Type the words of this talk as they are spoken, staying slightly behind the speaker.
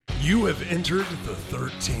You have entered the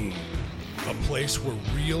 13, a place where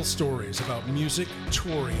real stories about music,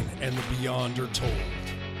 touring, and the beyond are told.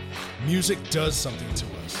 Music does something to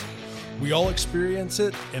us. We all experience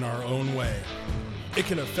it in our own way. It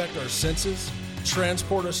can affect our senses,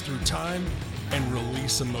 transport us through time, and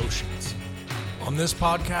release emotions. On this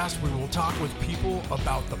podcast, we will talk with people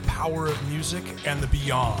about the power of music and the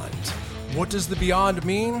beyond. What does the beyond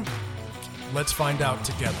mean? Let's find out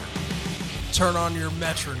together. Turn on your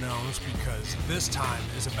metronomes because this time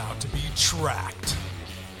is about to be tracked.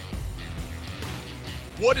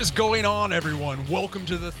 What is going on, everyone? Welcome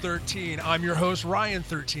to the 13. I'm your host, Ryan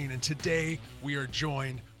 13, and today we are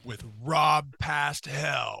joined with Rob Past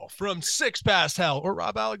Hell from Six Past Hell, or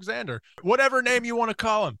Rob Alexander, whatever name you want to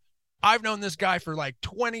call him. I've known this guy for like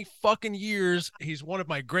 20 fucking years. He's one of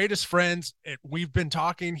my greatest friends. We've been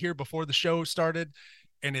talking here before the show started,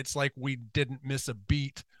 and it's like we didn't miss a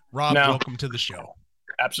beat. Rob, welcome to the show.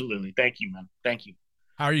 Absolutely. Thank you, man. Thank you.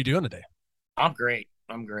 How are you doing today? I'm great.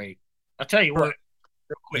 I'll tell you what,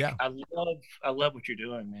 real quick. Yeah. I love what you're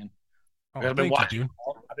doing, man. Oh, I've been watching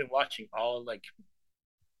all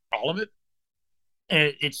of it.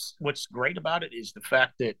 And it's what's great about it is the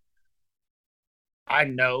fact that I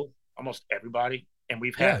know almost everybody, and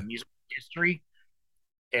we've had a music history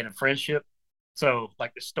and a friendship. So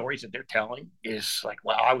like the stories that they're telling is like,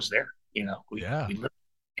 wow, I was there. You know, we lived.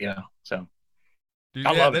 Yeah, so dude,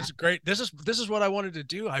 that's great. This is what I wanted to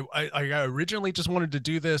do. I originally just wanted to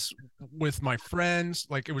do this with my friends.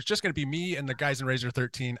 Like it was just going to be me and the guys in Razor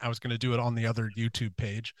 13. I was going to do it on the other YouTube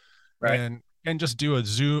page, right? And just do a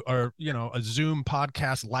Zoom or a Zoom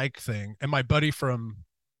podcast like thing. And my buddy from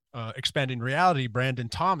Expanding Reality, Brandon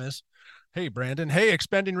Thomas. Hey, Brandon. Hey,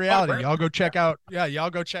 Expanding Reality. Y'all go check out. Yeah, y'all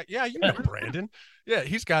go check. Yeah, you know Brandon. Yeah,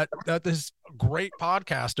 he's got this great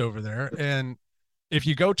podcast over there, and if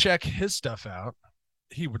you go check his stuff out,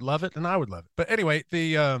 he would love it and I would love it. But anyway,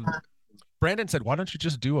 the Brandon said, why don't you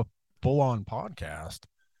just do a full-on podcast?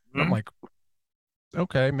 Mm-hmm. I'm like,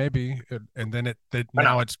 okay, maybe. And then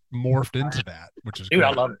now it's morphed into that, which is dude, great.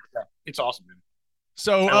 I love it. Yeah, it's awesome, man.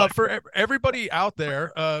 So for everybody out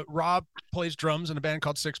there, Rob plays drums in a band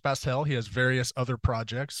called Six Past Hell. He has various other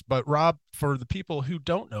projects. But Rob, for the people who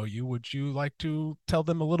don't know you, would you like to tell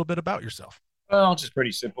them a little bit about yourself? Well, it's just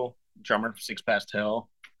pretty simple. Drummer for Six Past Hell,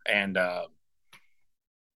 and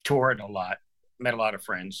toured a lot, met a lot of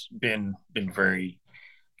friends, been very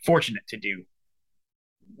fortunate to do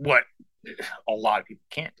what a lot of people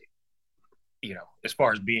can't do, as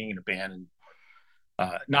far as being in a band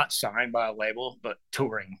and not signed by a label, but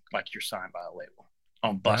touring like you're signed by a label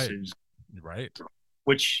on buses, right?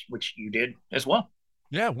 Which you did as well.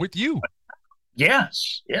 Yeah, with you.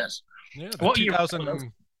 Yes. Yeah, what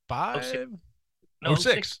 2005?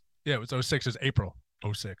 06. Yeah, it was 06. It was April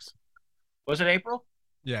 06. Was it April?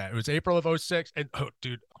 Yeah, it was April of 06. And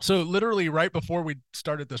dude, so literally right before we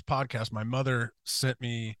started this podcast, my mother sent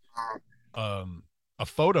me a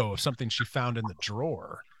photo of something she found in the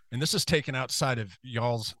drawer. And this is taken outside of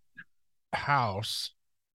y'all's house.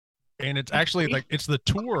 And it's actually like it's the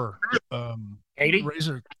tour Katie?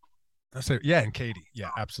 Razor. Yeah, and Katie.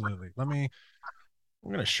 Yeah, absolutely. I'm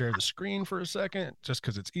gonna share the screen for a second just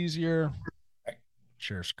because it's easier.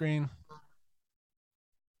 Share screen.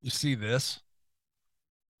 You see this?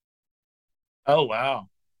 Oh wow!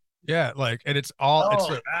 Yeah, and it's all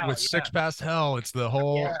with Six Past Hell. It's the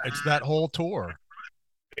whole. Yeah. It's that whole tour.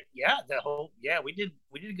 Yeah, we did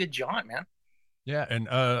a good job, man. Yeah, and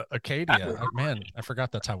Acadia. Man, I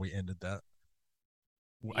forgot that's how we ended that.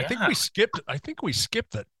 Yeah. I think we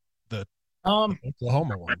skipped the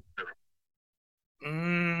Oklahoma one.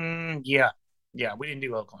 Yeah, we didn't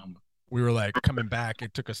do Oklahoma. We were like coming back.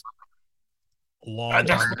 It took us a long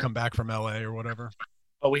time to come back from LA or whatever.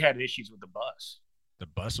 Oh, we had issues with the bus. The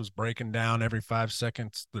bus was breaking down every 5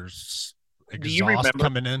 seconds. There's exhaust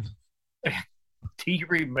coming in. Do you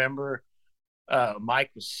remember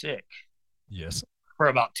Mike was sick? Yes. For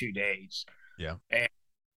about 2 days. Yeah. And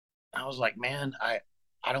I was like, man, I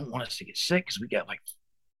don't want us to get sick because we got like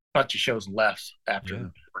a bunch of shows left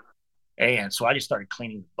after. Yeah. And so I just started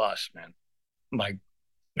cleaning the bus, man. Like,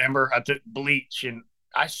 remember, I took bleach and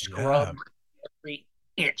I scrubbed every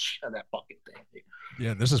inch of that fucking thing. Dude.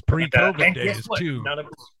 Yeah, this is pre-COVID days too. None of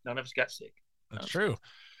us got sick. That's true.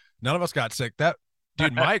 None of us got sick. That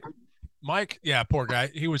dude, Mike, yeah, poor guy.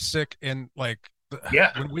 He was sick, and when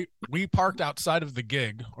we parked outside of the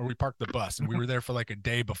gig, or we parked the bus, and we were there for like a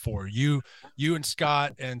day before. You and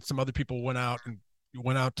Scott and some other people went out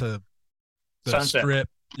to the Sunset. Strip.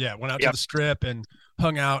 Yeah, went out to the Strip and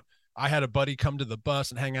hung out. I had a buddy come to the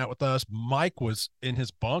bus and hang out with us. Mike was in his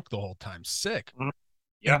bunk the whole time, sick.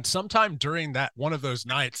 Yeah. And sometime during that one of those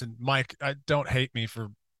nights, and Mike, I don't hate me for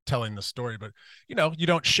telling the story, but you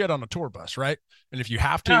don't shit on a tour bus, right? And if you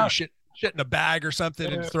have to, No, you shit in a bag or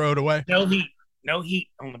something and throw it away. no heat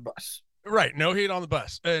on the bus. Right, no heat on the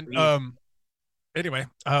bus. And anyway,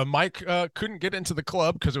 Mike couldn't get into the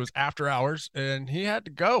club because it was after hours, and he had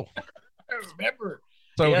to go. I remember.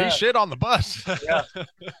 So he shit on the bus. Yeah.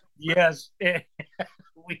 Yes.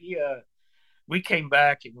 We came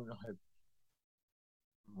back and we were like,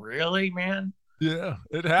 really, man? Yeah,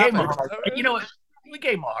 it happened. You know what? We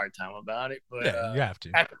gave him a hard time about it, but yeah, you have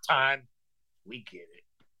to. At the time, we get it.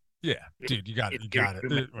 Yeah, dude, you got it.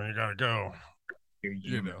 When you gotta go,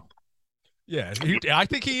 you know. Yeah, I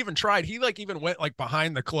think he even tried. He even went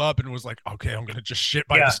behind the club and was like, "Okay, I'm gonna just shit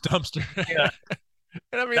by this dumpster." Yeah,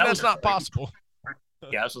 and I mean that's not possible.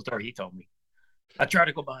 Yeah, that's the story he told me. I tried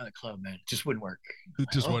to go behind the club, man. It just wouldn't work. It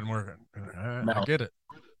just wasn't working. I get it.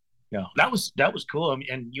 Yeah, that was cool. I mean,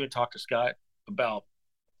 and you had talked to Scott about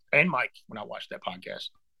and Mike when I watched that podcast,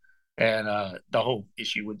 and the whole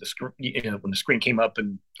issue with the screen, when the screen came up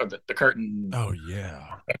and or the curtain. Oh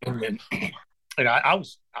yeah. And I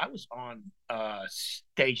was on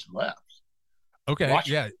stage left. Okay.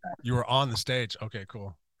 Yeah, you were on the stage. Okay,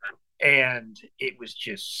 cool. And it was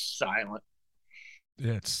just silent.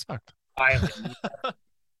 Yeah, it sucked. Silent.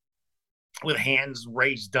 With hands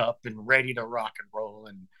raised up and ready to rock and roll.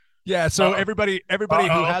 And yeah, so everybody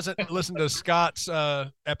who hasn't listened to Scott's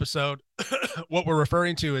episode, what we're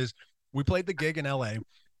referring to is we played the gig in LA.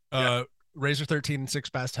 Razor 13 and Six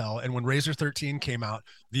Past Hell, and when Razor 13 came out,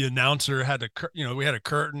 the announcer had we had a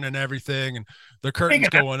curtain and everything, and the curtain's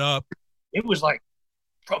going up. It was like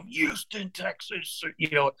from Houston, Texas.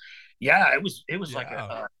 It was like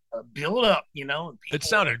a build up. It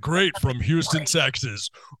sounded great from Houston, Texas.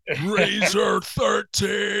 Razor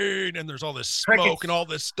 13, and there's all this smoke and all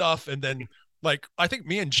this stuff, and then I think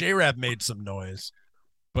me and J-Rab made some noise,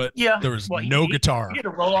 but there was no guitar. He did a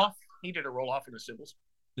roll off. He did a roll off in the cymbals.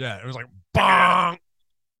 Yeah, it was like bong.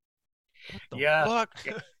 Fuck?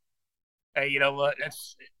 Hey, you know what?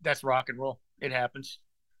 That's rock and roll. It happens.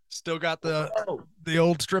 Still got the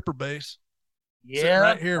old stripper bass. Yeah,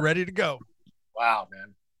 right here, ready to go. Wow,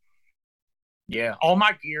 man. Yeah, all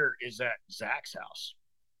my gear is at Zach's house.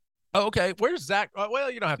 Oh, okay. Where's Zach? Well,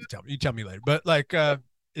 you don't have to tell me. You tell me later. But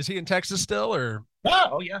is he in Texas still, or?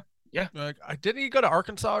 Oh yeah. Didn't he go to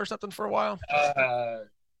Arkansas or something for a while?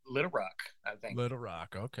 Little Rock, I think. Little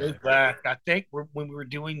Rock, okay. I think when we were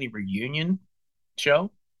doing the reunion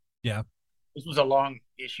show. Yeah. This was a long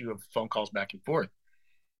issue of phone calls back and forth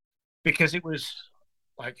because it was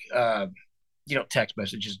text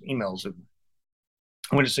messages, emails of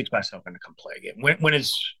when is Six Past Hell going to come play again? When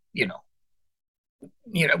is we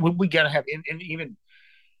got to have and even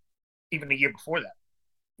the year before that,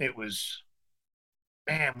 it was,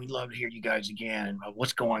 man, we'd love to hear you guys again.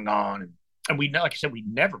 What's going on? And we, like I said, we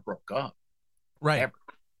never broke up. Right. Never.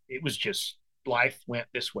 It was just life went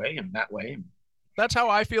this way and that way. That's how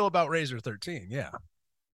I feel about Razor 13. Yeah.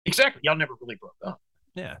 Exactly. Y'all never really broke up.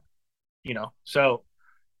 Yeah. So,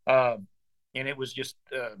 and it was just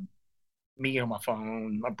me on my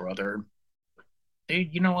phone, my brother.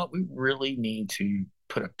 Dude, you know what? We really need to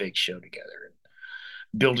put a big show together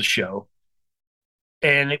and build a show.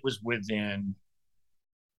 And it was within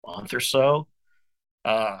a month or so.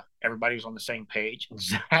 Everybody was on the same page. And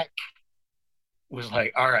Zach was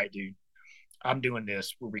like, all right, dude, I'm doing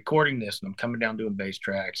this. We're recording this, and I'm coming down doing bass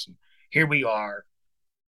tracks. And here we are.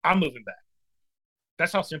 I'm moving back.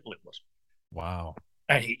 That's how simple it was. Wow.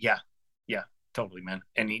 And yeah, totally, man.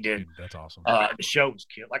 And he did. Dude, that's awesome. The show was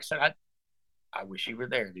killed. Like I said, I wish you were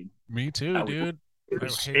there, dude. Me too, dude.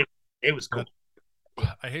 It was cool.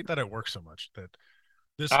 I hate that it works so much. That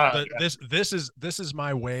this is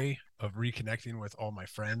my way of reconnecting with all my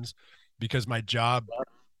friends, because my job,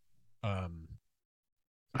 I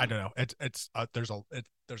don't know, it's there's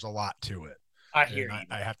a lot to it. I hear you.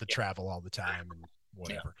 I have to travel all the time and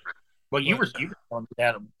whatever. Yeah. Well, you were on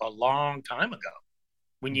that a long time ago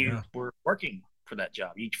when you were working for that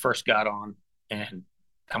job. You first got on, and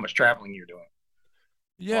how much traveling you're doing.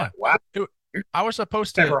 Yeah. Wow. I was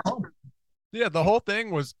supposed to. Yeah, the whole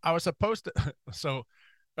thing was I was supposed to. So,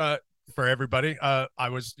 for everybody, I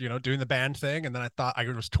was doing the band thing, and then I thought I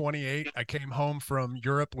was 28. I came home from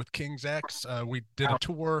Europe with King's X. We did a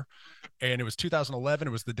tour, and it was 2011.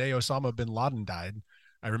 It was the day Osama bin Laden died.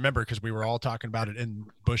 I remember because we were all talking about it in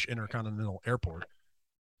Bush Intercontinental Airport.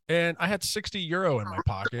 And I had 60 euro in my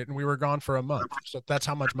pocket, and we were gone for a month. So that's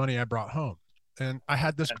how much money I brought home. And I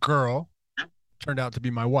had this girl, turned out to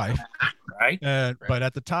be my wife. Right. But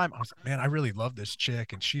at the time, I was like, man, I really love this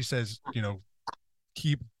chick. And she says,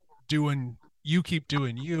 keep doing you keep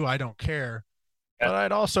doing you. I don't care. Yeah. But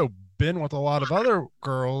I'd also been with a lot of other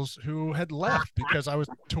girls who had left because I was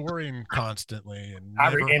touring constantly and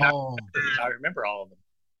never home. I remember all of them.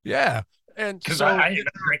 Yeah. And because so I ended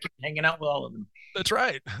up drinking, hanging out with all of them. that's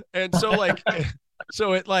right. And so like,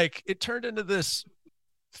 so it turned into this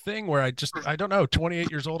thing where I don't know,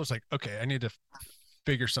 28 years old. It's like, okay, I need to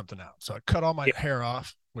figure something out. So I cut all my hair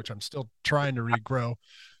off, which I'm still trying to regrow.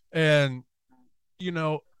 And, you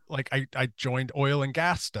know, like I joined oil and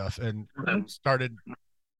gas stuff and started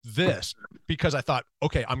this because I thought,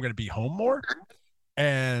 okay, I'm going to be home more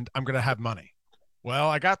and I'm going to have money. Well,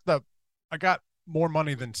 I got more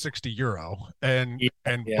money than 60 euro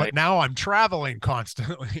but now I'm traveling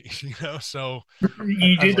constantly, you know, so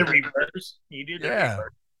you do the reverse. You do the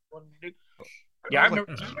reverse. Yeah, I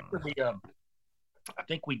remember I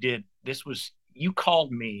think we did, this was, you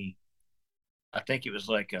called me, I think it was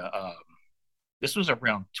like this was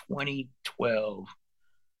around 2012,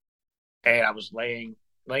 and I was laying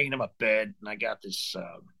in my bed, and I got this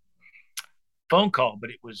phone call, but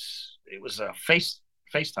it was a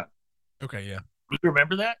FaceTime. Okay, yeah. Do you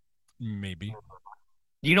remember that? Maybe.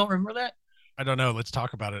 You don't remember that? I don't know. Let's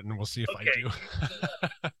talk about it, and we'll see if I do.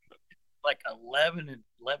 Like 11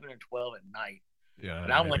 or 12 at night. Yeah,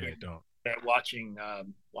 and I'm like, I don't.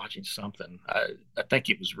 Watching something. I think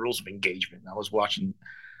it was Rules of Engagement. I was watching,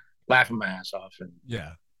 laughing my ass off, and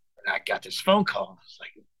I got this phone call. It's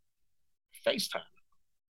like FaceTime,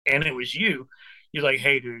 and it was you. You're like,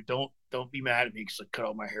 hey, dude, don't be mad at me because I cut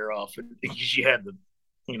all my hair off, and because you had the,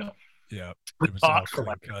 you know. Yeah. We talked for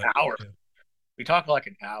like an hour. Yeah. We talked like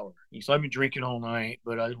an hour. He said, I've been drinking all night,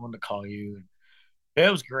 but I just wanted to call you.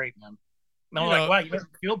 It was great, man. And I'm like, wow, you don't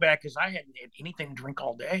feel bad because I hadn't had anything to drink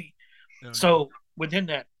all day. No, so within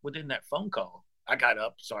that phone call, I got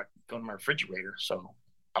up so I could go to my refrigerator. So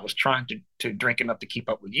I was trying to drink enough to keep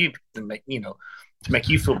up with you to make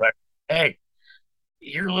you feel better. Hey,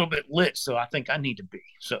 you're a little bit lit, so I think I need to be.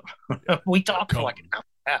 So we talked for like an hour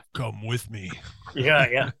and a half. Come with me.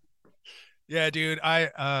 Yeah. Yeah, dude.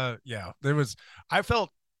 I felt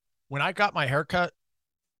when I got my haircut,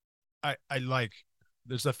 I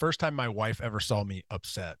this is the first time my wife ever saw me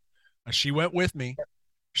upset. She went with me.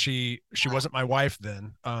 She wasn't my wife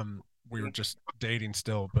then. We were just dating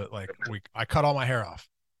still, but like I cut all my hair off.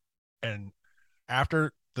 And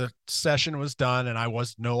after the session was done and I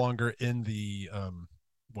was no longer in the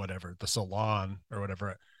the salon or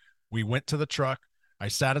whatever, we went to the truck. I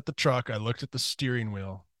sat at the truck, I looked at the steering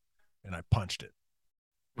wheel, and I punched it.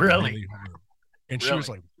 Really? And she was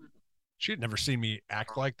like, she had never seen me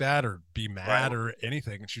act like that or be mad or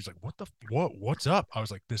anything. And she's like, what's up? I was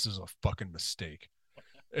like, this is a fucking mistake.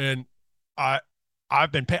 And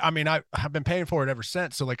I've been paying for it ever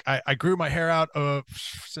since. So like I grew my hair out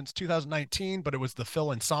since 2019, but it was the Phil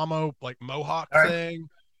Ansamo like mohawk thing.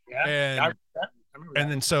 Yeah.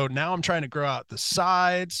 And then so now I'm trying to grow out the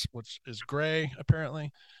sides, which is gray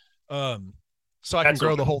apparently. So I can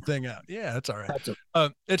grow the whole thing out. Yeah, that's all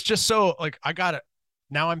right. It's just so like I got it.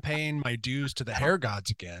 Now I'm paying my dues to the hair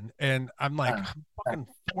gods again. And I'm like, I'm fucking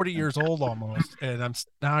 40 years old almost. And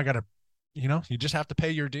I got to, you just have to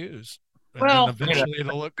pay your dues. And then eventually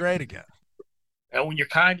it'll look great again. And when you're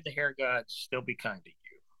kind to the hair gods, they'll be kind to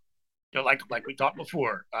you. Like we talked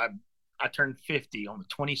before, I turned 50 on the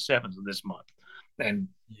 27th of this month. And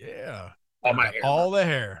all the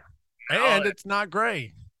hair. And it's not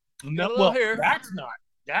gray. No, hair. That's not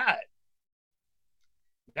that.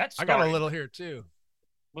 I got a little hair too.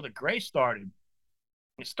 Well, the gray started.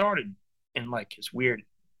 It started in like it's weird.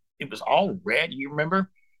 It was all red. You remember?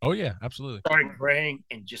 Oh yeah, absolutely. Started graying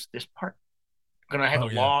in just this part. Gonna have a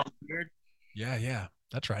long beard. Yeah,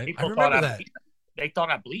 that's right. People remember that. They thought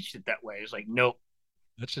I bleached it that way. It's like nope.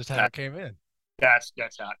 That's just how it came in. That's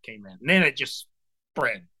how it came in. And then it just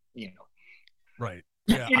spread. Right.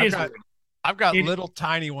 Yeah. I've got little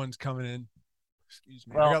tiny ones coming in. Excuse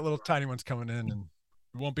me. I got little tiny ones coming in, and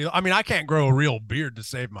it won't be. I mean, I can't grow a real beard to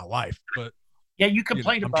save my life, but yeah, you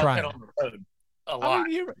complained about that on the road a lot. I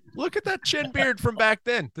mean, look at that chin beard from back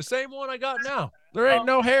then. The same one I got now. There ain't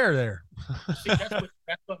no hair there. See,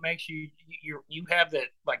 that's what makes you have that,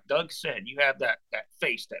 like Doug said, you have that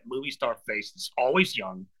face, that movie star face. It's always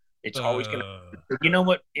young. It's always gonna. You know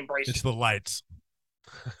what? Embrace it. It's the lights.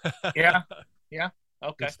 Yeah.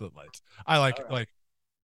 Okay. It's the lights. I like it. Like,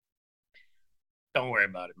 don't worry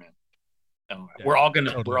about it, man. Don't worry. We're all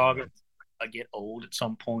gonna get old at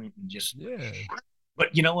some point and just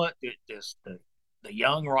But you know what? The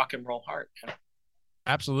young rock and roll heart. Man.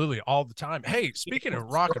 Absolutely, all the time. Hey, speaking of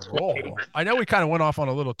rock and roll, I know we kind of went off on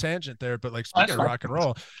a little tangent there, but like speaking of rock and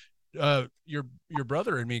roll, your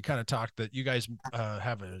brother and me kind of talked that you guys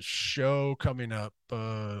have a show coming up,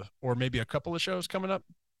 or maybe a couple of shows coming up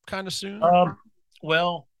kind of soon.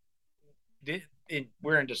 Well,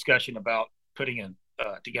 we're in discussion about putting in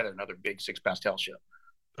together another big Six Pastel show.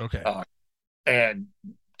 Okay. And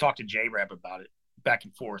talk to J-Rab about it back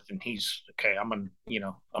and forth, and he's okay. I'm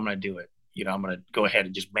gonna do it. I'm gonna go ahead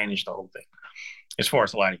and just manage the whole thing as far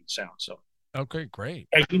as the lighting and sound. So okay, great.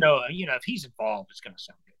 And if he's involved, it's gonna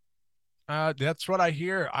sound good. That's what I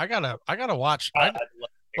hear. I gotta watch.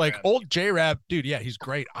 Like old J-Rab, dude. Yeah, he's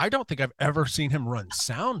great. I don't think I've ever seen him run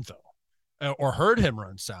sound though, or heard him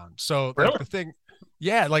run sound. So really? Like the thing,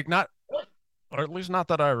 yeah, like not, or at least not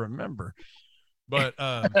that I remember. But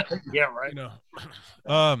yeah, right.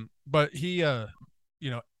 But he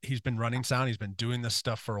he's been running sound. He's been doing this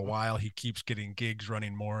stuff for a while. He keeps getting gigs,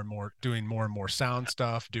 running more and more, doing more and more sound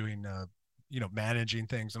stuff, doing managing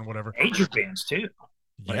things and whatever. Major bands too.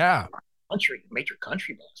 Yeah. Major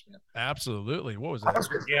country bands, man. Absolutely. What was that? I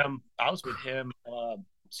was with him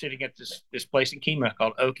sitting at this place in Kemah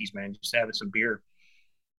called Okies, man, just having some beer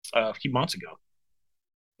a few months ago.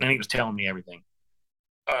 And he was telling me everything.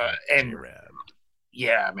 And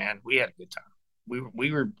yeah, man, we had a good time. We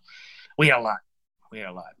had a lot. We had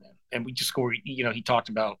a lot, man. And we just scored, he talked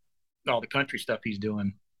about all the country stuff he's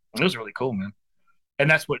doing. It was really cool, man. And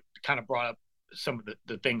that's what kind of brought up some of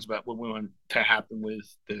the things about what we want to happen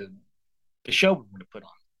with the show we want to put on.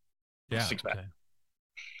 Yeah. Okay.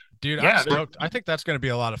 Dude, I'm stoked. I think that's going to be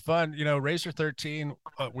a lot of fun. Razor 13,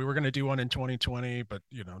 we were going to do one in 2020, but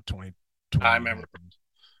 2020. I remember.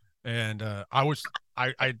 And I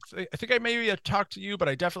think I maybe have talked to you, but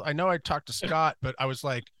I know I talked to Scott, but I was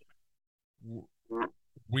like,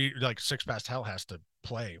 Six Past Hell has to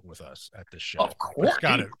play with us at this show. Of course.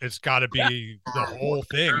 It's gotta be the whole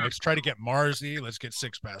thing. Let's try to get Marzi. Let's get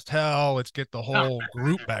Six Past Hell. Let's get the whole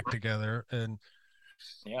group back together. And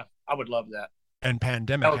yeah, I would love that. And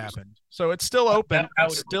pandemic happened. So it's still open.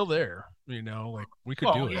 It's still there. We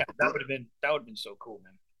could do it. Yeah, that would have been so cool,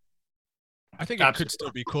 man. I think it could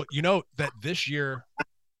still be cool. That this year,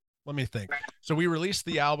 let me think. So we released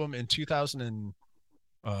the album in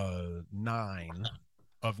 2009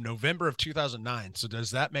 of November of 2009. So does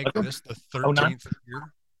that make this the 13th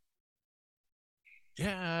year?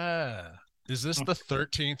 Yeah. Is this the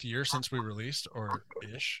 13th year since we released or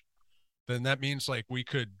ish? Then that means like we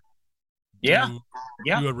could do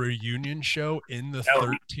a reunion show in the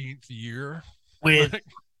 13th year with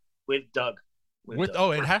Doug.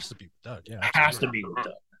 It has to be with Doug. Yeah, it has to be with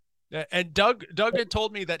Doug. Yeah, and Doug had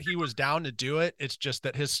told me that he was down to do it. It's just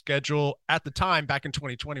that his schedule at the time, back in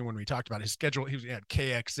 2020, when we talked about his schedule, he had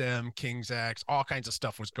KXM, King's X, all kinds of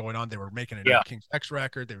stuff was going on. They were making a new King's X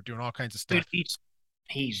record. They were doing all kinds of stuff. Dude,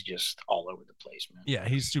 he's just all over the place, man. Yeah,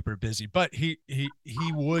 he's super busy, but he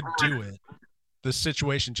would do it. The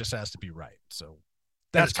situation just has to be right. So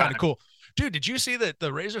that's kind of cool. Dude, did you see that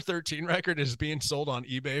the Razor 13 record is being sold on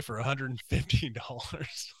eBay for $115?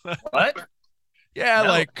 What? Yeah,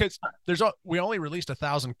 no. Because we only released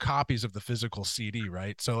 1,000 copies of the physical CD,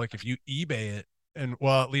 right? So like if you eBay it, and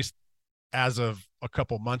well, at least as of a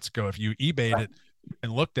couple months ago, if you eBayed it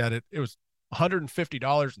and looked at it, it was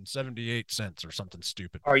 $150.78 or something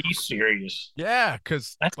stupid. Are you serious? Yeah,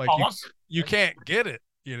 because that's like awesome. You can't get it.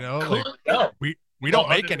 Cool. We don't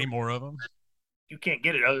make any more of them. You can't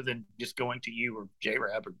get it other than just going to you or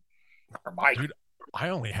J-Rab or Mike. Dude, I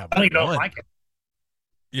only have one.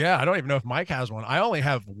 Yeah, I don't even know if Mike has one. I only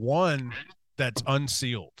have one that's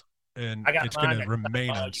unsealed, and it's going to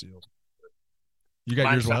remain unsealed. You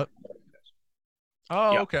got yours what?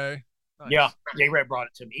 Oh, okay. Nice. Yeah, J-Rab brought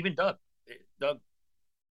it to me. Even Doug.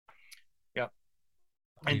 Yeah.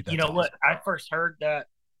 And you know awesome. What? I first heard that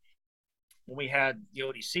when we had the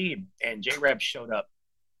ODC, and J-Rab showed up,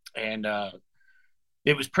 and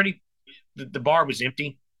it was pretty. The bar was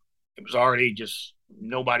empty. It was already just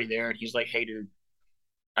nobody there, and he's like, "Hey, dude,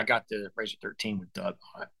 I got the Razor 13 with Doug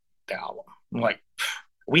on the album." I'm like,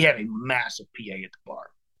 we had a massive PA at the bar.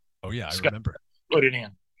 Oh yeah, I remember. Put it in,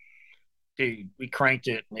 dude. We cranked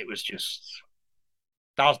it, and it was just.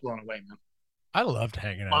 I was blown away, man. I loved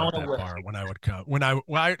hanging out at that bar when I would come. When I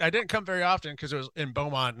didn't come very often because it was in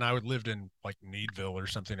Beaumont, and I lived in like Needville or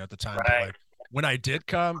something at the time. Right. But, like, when I did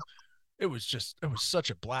come, it was such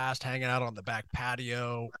a blast hanging out on the back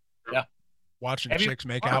patio. Yeah, watching chicks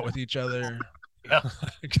make out with each other. Yeah,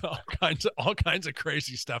 all kinds of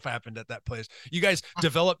crazy stuff happened at that place. You guys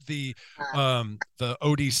developed the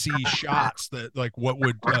ODC shots that like what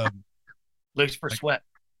would Lucifer Sweat.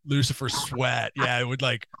 Lucifer Sweat. Yeah, it would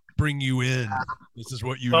like bring you in. This is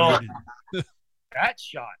what you needed. That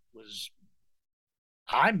shot was.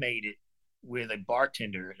 I made it with a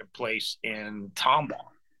bartender at a place in Tomball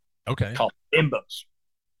Okay. called Bimbo's.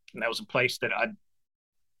 And that was a place that I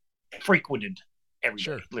frequented every day.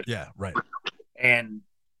 Sure. Literally. Yeah. Right. And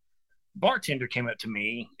bartender came up to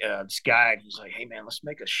me, this guy, and he's like, "Hey man, let's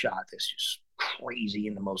make a shot that's just crazy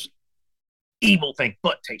and the most evil thing,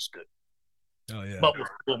 but tastes good. Oh yeah. But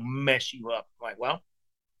will mess you up." I'm like, well,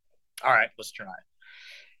 all right, let's try it.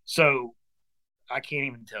 So I can't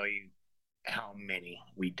even tell you how many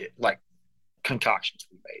we did, like concoctions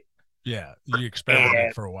we made. Yeah. You experimented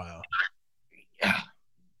And for a while. yeah,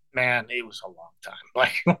 man, it was a long time.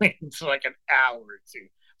 Like it's like an hour or two.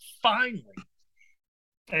 Finally,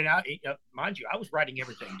 and mind you, I was writing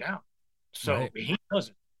everything down. So Right. he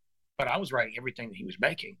wasn't, but I was writing everything that he was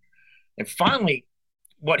making. And finally,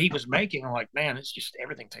 what he was making, I'm like, man, it's just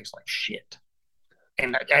everything tastes like shit.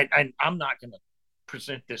 And I'm not going to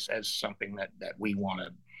present this as something that we want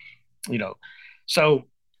to, So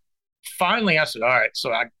finally, I said, all right.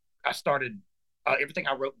 So I started everything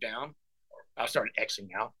I wrote down. I started Xing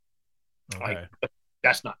out. Okay. Like,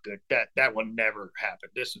 that's not good. That will never happen.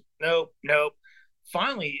 This nope.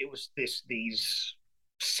 Finally, it was these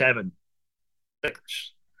 7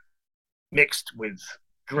 liquors mixed with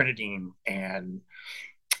grenadine and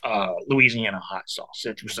Louisiana hot sauce.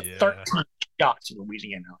 It was 13 shots of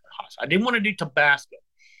Louisiana hot sauce. I didn't want to do Tabasco.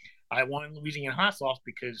 I wanted Louisiana hot sauce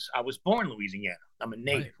because I was born in Louisiana. I'm a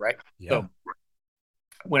native, right? Yeah. So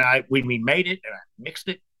when we made it and I mixed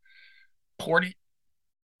it, poured it,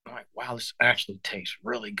 I'm like, wow, this actually tastes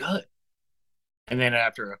really good. And then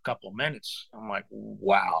after a couple of minutes, I'm like,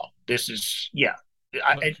 wow, this is, yeah.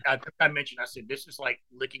 I mentioned, I said, this is like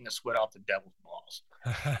licking the sweat off the devil's balls.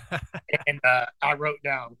 And I wrote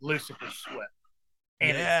down Lucifer's sweat.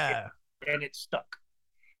 And it stuck.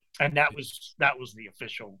 And that was the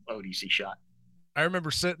official ODC shot. I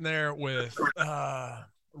remember sitting there with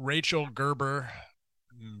Rachel Gerber,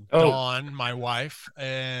 Dawn, my wife,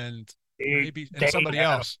 and maybe somebody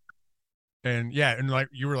else. And yeah, and like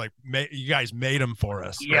you were like, you guys made them for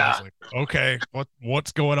us. Yeah. I was like, okay,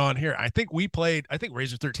 what's going on here? I think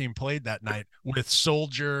Razor 13 played that night with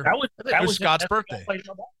Soldier. That was Scott's birthday.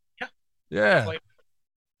 Yeah.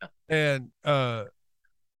 And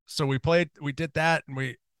so we did that,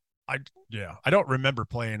 and I don't remember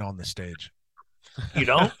playing on the stage. You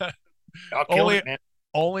don't? I'll kill it, man.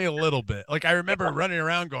 Only a little bit. Like I remember running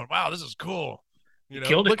around going, wow, this is cool.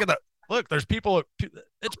 Look, there's people.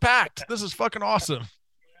 It's packed. This is fucking awesome.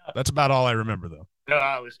 Yeah. That's about all I remember, though.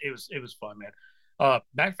 No, it was fun, man.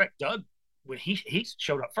 Matter of fact, Doug, when he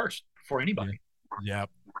showed up first before anybody. Yeah.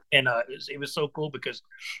 And it was so cool because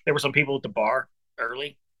there were some people at the bar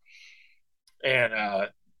early, and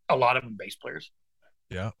a lot of them bass players.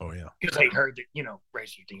 Yeah. Oh yeah. Because they heard that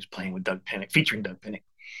Razor Thing's playing with Doug Pinnick, featuring Doug Pinnick.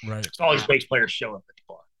 Right. So all these bass players show up at the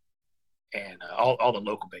bar, and all the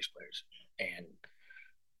local bass players. And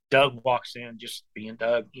Doug walks in, just being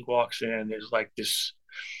Doug. He walks in. There's like this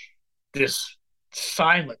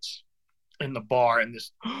silence in the bar, and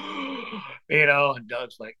this, and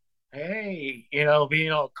Doug's like, "Hey,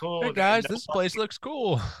 being all cool. Hey guys, this place looks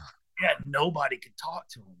cool." Yeah, nobody could talk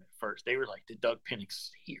to him at first. They were like, "The Doug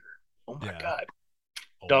Pinnick's here." Oh my God.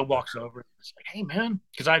 Doug walks over and it's like, "Hey man,"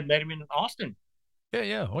 because I met him in Austin.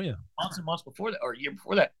 Yeah. Oh yeah. Months before that, or a year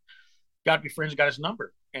before that. Got to be friends. Got his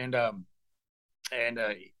number, and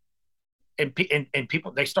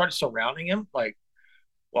people, they started surrounding him, like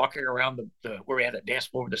walking around the where we had that dance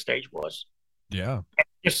floor where the stage was. Yeah. And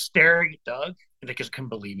just staring at Doug, and they just couldn't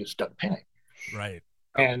believe it's Doug Pinnick. Right.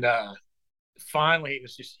 And finally,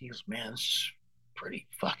 he goes, "Man, this is pretty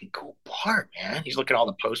fucking cool bar, man." He's looking at all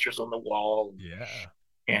the posters on the wall. Yeah.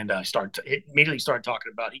 And immediately started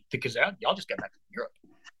talking about because y'all just got back from Europe.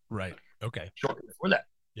 Right. Okay. Shortly before that.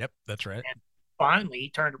 Yep, that's right. And finally, he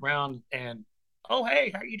turned around and, "Oh,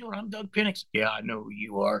 hey, how you doing? I'm Doug Pinnick." "Yeah, I know who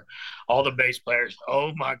you are." All the bass players.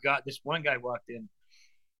 Oh my God. This one guy walked in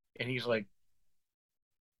and he's like,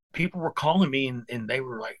 people were calling me and they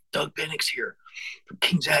were like, "Doug Pinnick's here from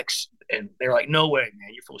King's X." And they're like, "No way,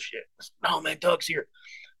 man. You're full of shit." I said, "No, man, Doug's here."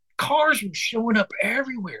 Cars were showing up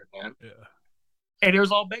everywhere, man. Yeah. And it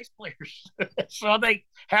was all bass players. So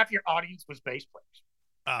half your audience was bass players.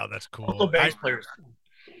 Oh, that's cool. All the bass players.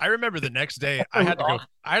 I remember the next day I had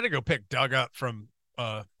to go pick Doug up from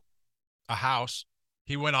a house.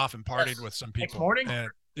 He went off and partied with some people. Next morning?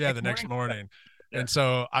 The next morning. Yeah. And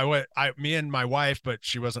so me and my wife, but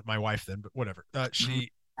she wasn't my wife then, but whatever.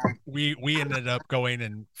 We ended up going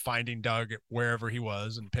and finding Doug wherever he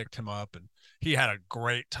was and picked him up, and he had a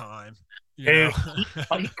great time. He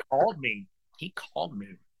called me.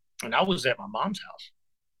 And I was at my mom's house,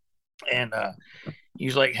 and he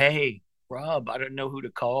was like, "Hey, Rob, I don't know who to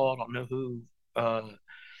call. I don't know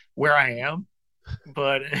where I am.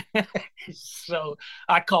 But so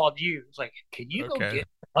I called you. It's like, can you go Okay. get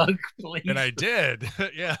Doug, please? And I did.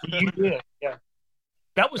 Yeah. You did. Yeah.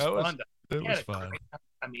 That was That fun though. it We was had a fun. great time.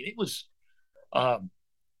 I mean, it was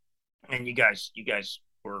and you guys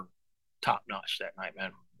were top notch that night,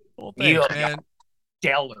 man. Well, You thanks, man.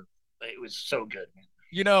 stellar. It was so good, man.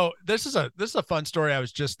 This is a fun story I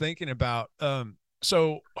was just thinking about.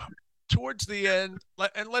 So towards the end,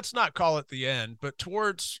 and let's not call it the end, but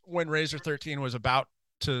towards when Razor 13 was about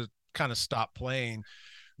to kind of stop playing,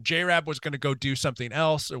 J-Rab was going to go do something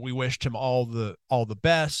else, and we wished him all the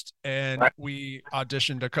best, and Right. we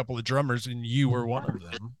auditioned a couple of drummers, and you were one of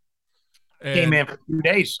them. Came And in for 2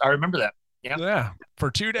 days. I remember that. Yeah. yeah, for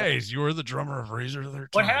 2 days, you were the drummer of Razor 13.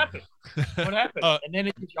 What happened? What happened? And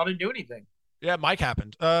then y'all didn't do anything. Yeah, Mike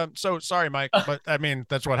happened. So sorry, Mike, but I mean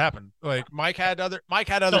that's what happened. Like Mike had other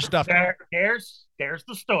So stuff. there's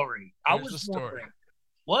the story. I There's the was story. wondering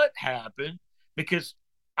what happened because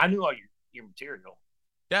I knew all your material.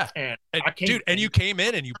 Yeah, And dude, and you came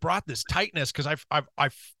in and you brought this tightness because I've I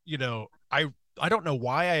don't know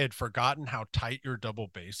why I had forgotten how tight your double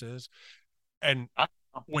bass is, and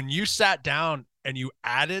when you sat down and you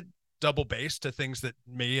added double bass to things that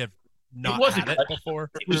may have not had it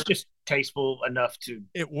before, it was just tasteful enough to.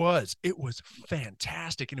 It was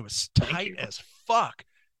fantastic, and it was tight as fuck.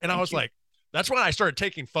 And I was like, that's when I started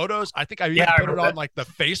taking photos. I think I even put it on like the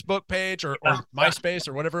Facebook page or MySpace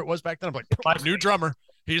or whatever it was back then. I'm like, new drummer.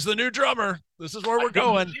 He's the new drummer. This is where we're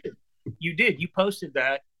going. You did. You posted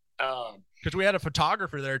that. Because we had a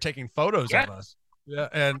photographer there taking photos of us. Yeah.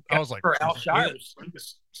 And I was like, for Al Shires, he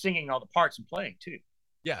was singing all the parts and playing too.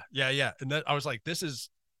 Yeah. And then I was like, this is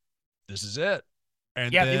it.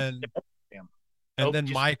 And then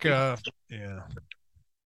Mike, we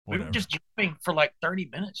were just jamming for like 30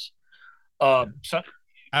 minutes. So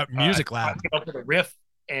music lab. I came up with a riff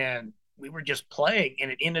and we were just playing,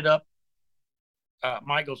 and it ended up.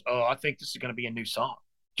 Mike goes, "Oh, I think this is going to be a new song."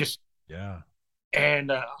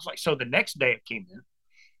 And I was like, so the next day it came in,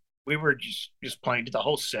 we were just playing the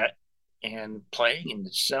whole set and playing, and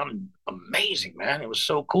it sounded amazing, man. It was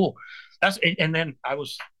so cool. And then I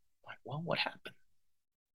was like, well, what happened?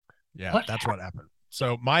 Yeah, that's what happened.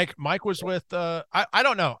 So Mike was with I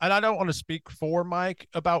don't know, and I don't want to speak for Mike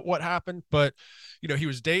about what happened, but he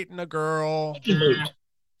was dating a girl.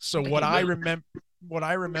 So what I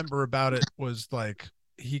remember about it was like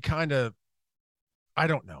he kind of, I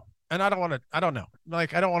don't know. And I don't know.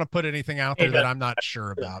 Like, I don't want to put anything out there that I'm not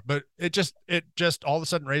sure about, but it just all of a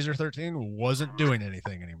sudden Razor 13 wasn't doing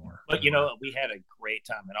anything anymore. But we had a great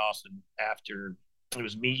time in Austin after. It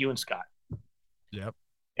was me, you, and Scott. Yep.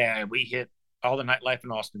 And we hit all the nightlife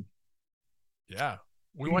in Austin. Yeah.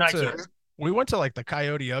 We went to like the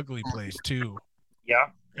Coyote Ugly place too. Yeah.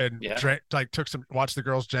 And watched the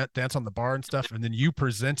girls dance on the bar and stuff. And then you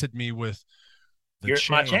presented me with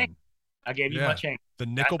my chain. I gave you my chain. The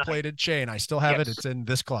nickel-plated chain. I still have it. It's in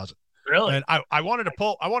this closet. Really? And I wanted to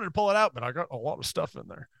pull it out, but I got a lot of stuff in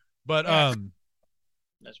there. But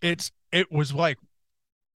it was like,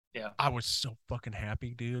 I was so fucking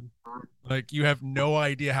happy, dude. Like, you have no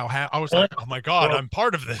idea how happy I was. Like, oh my God, I'm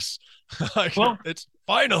part of this. Like, it's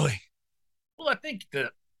finally. Well, I think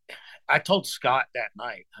I told Scott that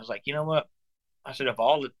night, I was like, you know what? I said, of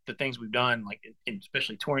all the things we've done, like,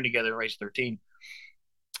 especially touring together, Race 13,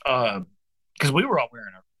 because we were all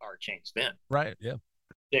wearing our chains then. Right. Yeah.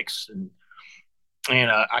 6.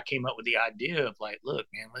 And I came up with the idea of like, look,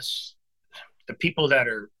 man, the people that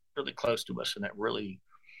are really close to us and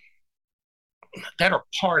that are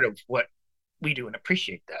part of what we do and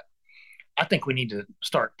appreciate that. I think we need to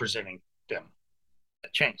start presenting them the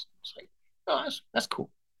chains. It's like, oh, that's cool.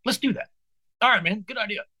 Let's do that. All right, man. Good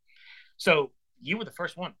idea. So you were the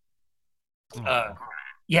first one.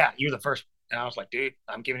 Yeah, you were the first. And I was like, dude,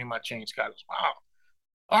 I'm giving him my chain. Scott goes, wow.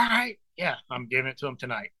 All right. Yeah, I'm giving it to him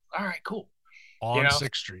tonight. All right, cool. On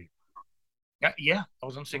 6th Street. Yeah, I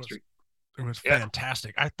was on 6th Street. It was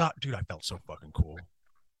fantastic. I thought, dude, I felt so fucking cool.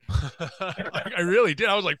 I really did.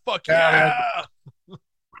 I was like, fuck yeah.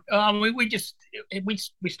 We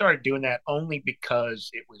started doing that only because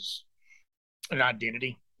it was an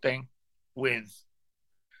identity thing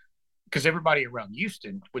because everybody around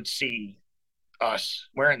Houston would see us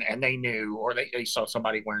wearing, and they knew, or they saw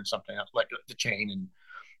somebody wearing something else like the chain, and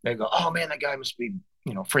they go, oh man, that guy must be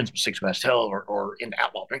friends with Six Past Hell or in the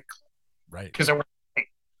Outlaw Drink Club. Right. Because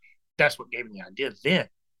that's what gave me the idea then,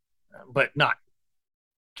 but not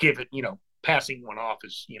give it, passing one off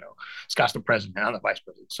as, Scott's the president, I'm the vice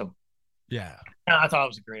president. So yeah, I thought it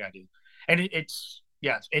was a great idea. And it's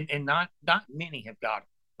and not many have got it.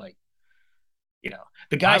 Like The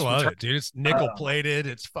I guys from love it, dude. It's nickel um, plated.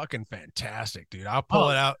 It's fucking fantastic, dude. I'll pull oh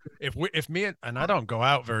it out if me and I don't go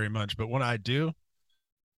out very much, but when I do,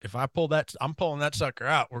 if I pull that, I'm pulling that sucker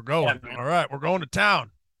out. We're yeah, going. man. All right, we're going to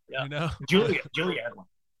town. Yeah. You know, Julia had one.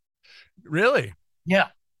 really? Yeah.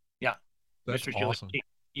 Yeah. That's Mistress Julia. awesome.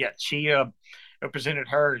 She presented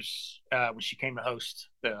hers when she came to host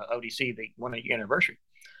the ODC, the 1 year anniversary.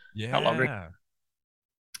 I loved her. Yeah,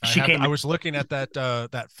 She came I in. was looking at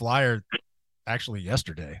that flyer actually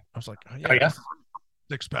yesterday. I was like, oh Oh, yeah, yeah.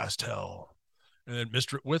 Six Past Hell, and then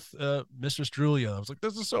Mistress Julia. I was like,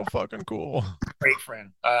 this is so fucking cool. Great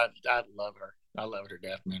friend. I love her. I love her to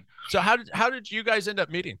death, man. So how did you guys end up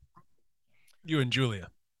meeting? You and Julia.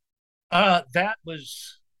 That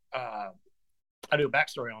was, I do a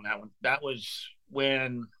backstory on that one. That was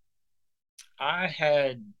when I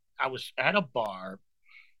was at a bar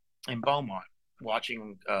in Beaumont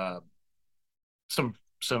watching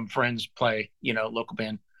some friends play, local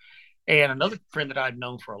band. And another friend that I'd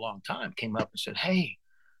known for a long time came up and said, "Hey,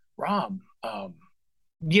 Rob,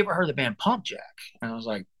 you ever heard of the band Pump Jack?" And I was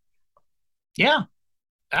like, "Yeah,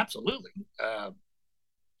 absolutely.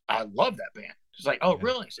 I love that band." She's like, "Oh, Yeah.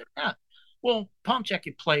 really?" I said, "Yeah." Well, Pump Jack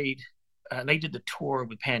had played. They did the tour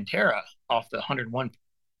with Pantera off the 101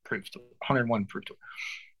 proof tour,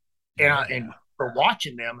 and Yeah. for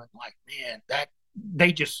watching them, I'm like, man, that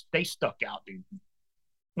they stuck out, dude.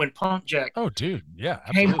 When Pump Jack Oh, dude. Yeah,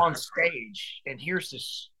 came absolutely. on stage, and here's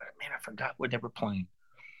this man, I forgot what they were playing.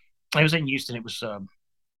 It was in Houston. It was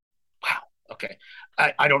wow. Okay,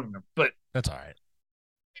 I don't remember, but That's all right.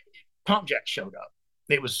 Pump Jack showed up.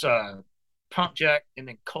 It was Pump Jack, and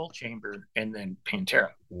then Coal Chamber, and then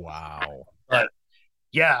Pantera. Wow. But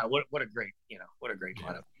yeah, what a great Yeah.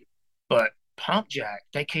 lineup. But Pump Jack,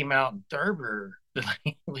 they came out, and Thurber, the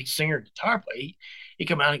lead singer guitar player, he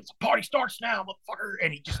came out and he goes, "The party starts now, motherfucker!"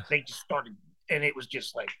 And they just started, and it was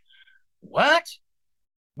just like, what?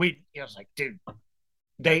 I was like, dude,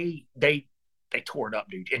 they tore it up,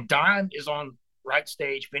 dude. And Dime is on right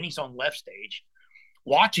stage, Vinny's on left stage,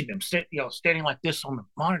 watching them standing like this on the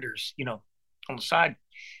monitors, on the side.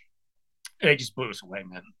 And it just blew us away,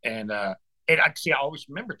 man. And I always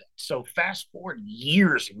remember that. So fast forward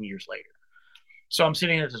years and years later. So I'm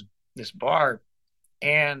sitting at this bar,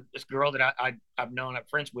 and this girl that I've known, I'm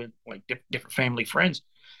friends with, like different family friends,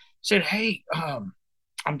 said, "Hey, I'm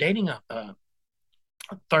dating a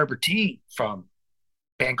Thurber T from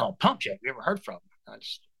a band called Pump Jack. You ever heard from him?" I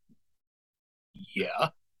just, yeah.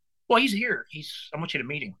 Well, he's here. I want you to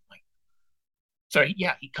meet him. Like, so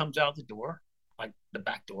he comes out the door, like the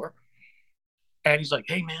back door, and he's like,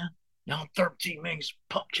 "Hey, man, I'm 13, man. It's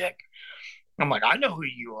Pump Jack." I'm like, "I know who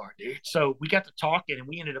you are, dude." So we got to talking, and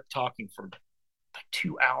we ended up talking for like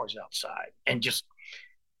 2 hours outside, and just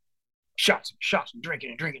shots, and drinking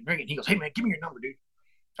and drinking and drinking. He goes, "Hey, man, give me your number, dude."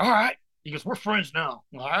 All right. He goes, "We're friends now."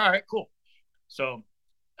 I'm like, all right, cool. So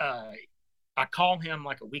uh, I call him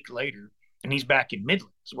like a week later, and he's back in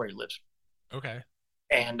Midland, is where he lives. Okay.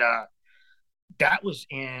 And that was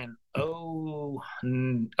in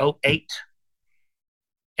 08.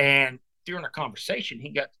 And during our conversation, he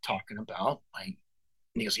got to talking about, like,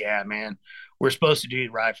 he goes, "Yeah, man, we're supposed to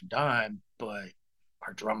do Ride for Dime, but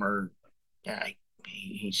our drummer, yeah,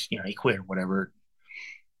 he quit or whatever."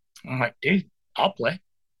 I'm like, "Dude, I'll play."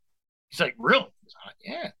 He's like, "Really?" He's like,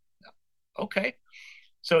 "Yeah, okay."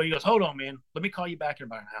 So he goes, "Hold on, man. Let me call you back in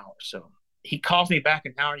about an hour." So he calls me back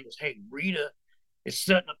in an hour. He goes, "Hey, Rita is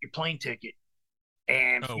setting up your plane ticket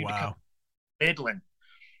and for Oh, you to come wow. to Midland."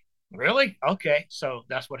 Really? Okay. So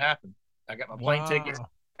that's what happened. I got my plane ticket. Wow.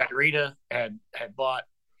 Rita had bought.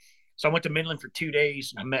 So I went to Midland for 2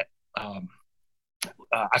 days, and I met.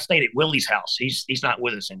 I stayed at Willie's house. He's not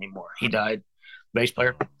with us anymore. He died. Bass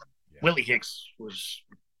player. Yeah. Willie Hicks was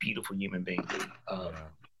a beautiful human being. Yeah.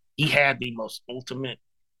 He had the most ultimate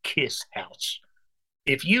Kiss house.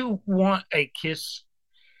 If you want a Kiss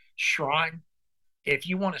shrine, if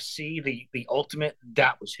you want to see the ultimate,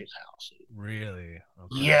 that was his house. Really?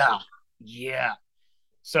 Okay. Yeah.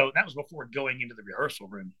 So that was before going into the rehearsal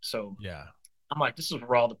room. So Yeah. I'm like, this is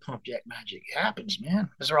where all the Pump Jack magic happens, man.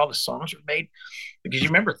 This is where all the songs were made. Because you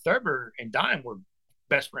remember Thurber and Dime were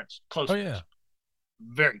best friends, close Oh, friends, yeah.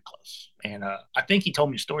 very close. And I think he told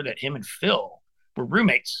me a story that him and Phil were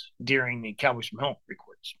roommates during the Cowboys from Home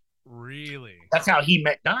recordings. Really? That's how he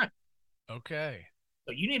met Dime. Okay.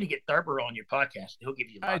 So you need to get Thurber on your podcast. He'll give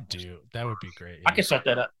you a lot I more stuff. do. That would be great. I can set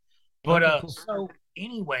that up. But Okay, cool. so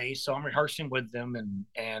anyway, so I'm rehearsing with them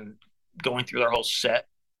and going through their whole set.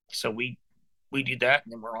 So we did that,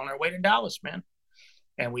 and then we're on our way to Dallas, man.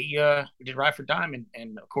 And we did Ride for Dime,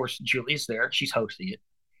 and of course Julie's there. She's hosting it.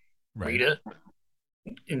 Right. Rita,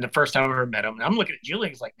 in the first time I ever met him. And I'm looking at Julie.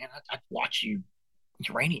 He's like, man, I watch you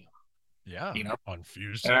uranium, Yeah. you know, On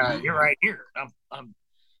Fuse and TV. you're right here. I'm,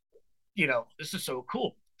 this is so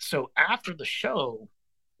cool. So after the show,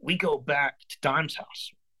 we go back to Dime's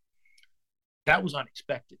house. That was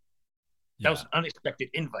unexpected. That was an unexpected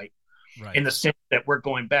invite, right, in the sense that we're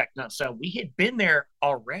going back now. So we had been there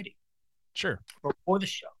already, sure, before the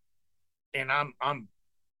show, and I'm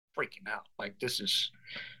freaking out. Like, this is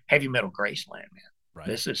heavy metal Graceland, man. right.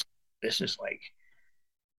 This is like,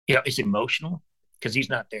 it's emotional because he's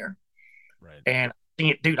not there, right. And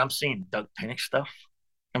dude, I'm seeing Doug Pinnick stuff.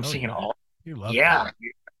 I'm seeing all. You love that.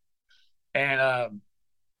 And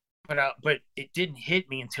but it didn't hit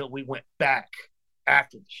me until we went back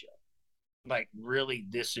after the show. Like, really,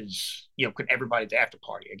 this is, everybody at the after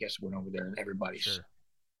party, I guess, went over there, and everybody's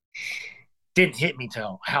didn't hit me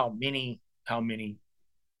till how many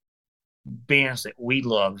bands that we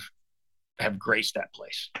love have graced that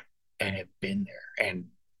place and have been there. And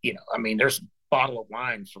there's a bottle of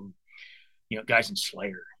wine from guys in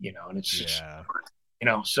Slayer, and it's just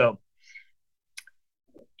so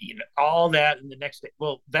all that. And the next day,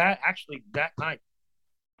 well, that night,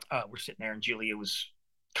 we're sitting there, and Julia was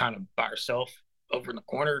kind of by herself over in the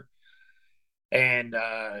corner, and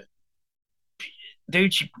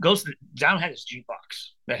dude, she goes to Dime had this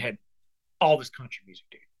jukebox that had all this country music,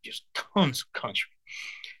 dude, just tons of country.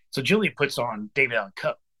 So Julia puts on David Allen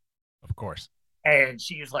Coe, of course, and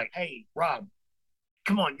she was like, "Hey, Rob,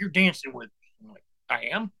 come on, you're dancing with." I'm like, "I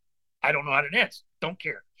am. I don't know how to dance. Don't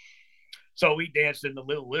care." So we danced in the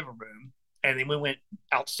little living room, and then we went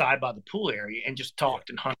outside by the pool area and just talked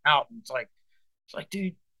and hung out. And it's like,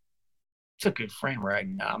 dude, it's a good friend right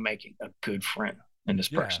now. I'm making a good friend in this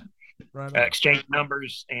person. Right. Exchange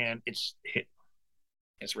numbers, and it's hit.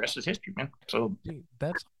 It's the rest is history, man. So dude,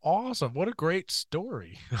 that's awesome. What a great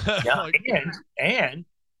story. Yeah, and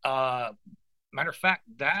matter of fact,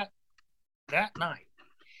 that night,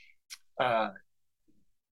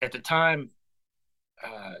 at the time,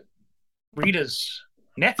 Rita's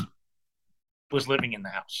nephew was living in the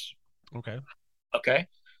house. Okay.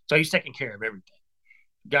 So he's taking care of everything.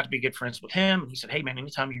 Got to be good friends with him. And he said, "Hey, man,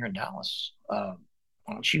 anytime you're in Dallas, why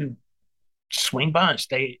don't you swing by and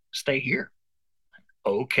stay here?"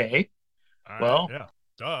 Okay. Well, yeah.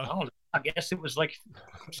 Duh. I guess it was like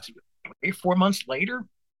 3 or 4 months later.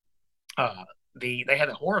 They had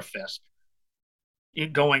a horror fest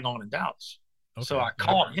going on in Dallas. Okay. So I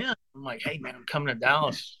called him. I'm like, "Hey, man, I'm coming to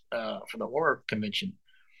Dallas for the horror convention.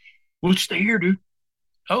 We'll stay here, dude."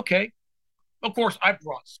 Okay. Of course, I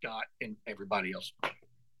brought Scott and everybody else.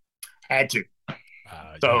 Had to.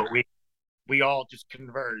 So we all just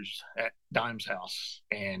converged at Dime's house,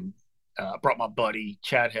 and brought my buddy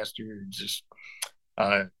Chad Hester, just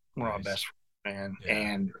one of my best friends,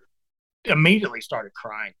 and immediately started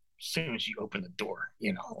crying as soon as you open the door.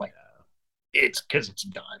 It's because it's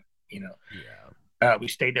done. We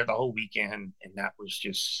stayed there the whole weekend, and that was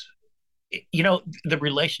just, the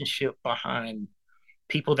relationship behind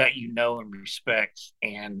people that and respect,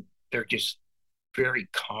 and they're just very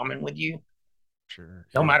common with you. Sure.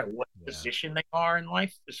 No matter what position they are in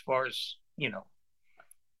life, as far as,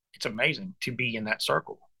 it's amazing to be in that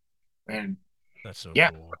circle. And that's so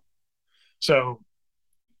cool. So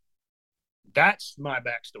that's my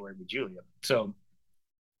backstory with Julia. So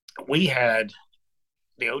we had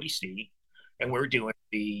the ODC, and we were doing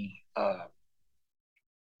the I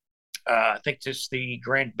think just the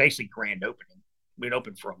grand opening. We'd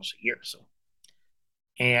opened for almost a year or so,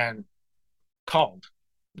 and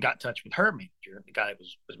got in touch with her manager, the guy that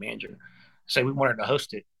was manager, say we wanted to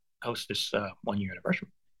host this 1 year anniversary,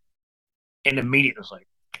 and immediately was like,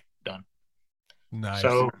 done. Nice.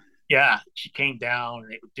 So she came down,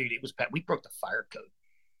 and it was we broke the fire code.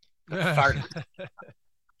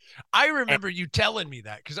 I remember you telling me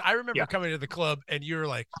that, because I remember coming to the club, and you were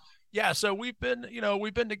like, "Yeah, so we've been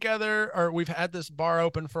together, or we've had this bar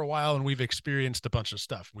open for a while, and we've experienced a bunch of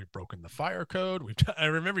stuff. We've broken the fire code. I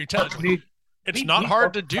remember you telling me it's not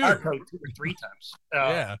hard to do. Fire code 2 or 3 times.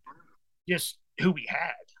 Just who we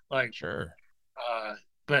had, like, sure.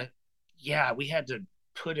 But we had to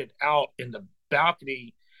put it out in the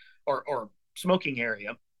balcony or smoking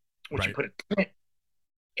area, which you put a tent,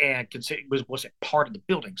 and consider wasn't part of the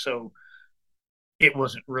building, so it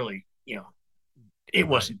wasn't really, it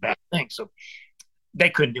wasn't a bad thing. So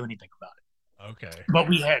they couldn't do anything about it. Okay. But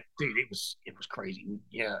we had, dude, it was crazy.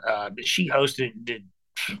 She hosted and did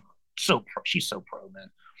she's so pro, man.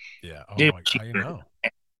 Yeah. Oh, dude, I know.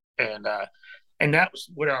 And that was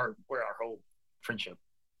where our whole friendship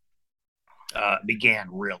began,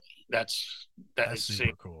 really. That's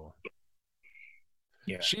super cool.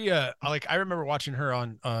 She like I remember watching her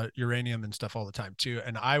on Uranium and stuff all the time too.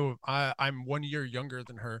 And I'm 1 year younger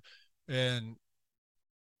than her. And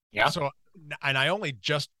so and I only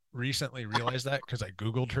just recently realized that because I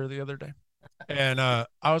Googled her the other day. And I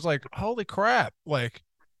was like, holy crap. Like,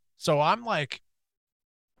 so I'm like,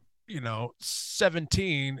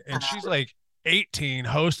 17 and she's like 18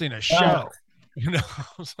 hosting a show. I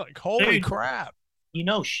was like, holy crap.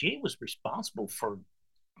 She was responsible for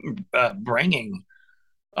bringing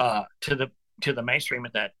to the mainstream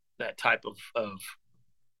at that type of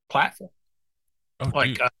platform.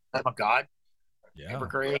 Like God,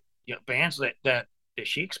 Evergreen, bands that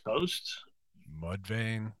she exposed.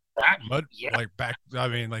 Mudvayne, like back. I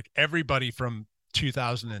mean, like everybody from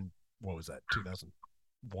 2000 and what was that?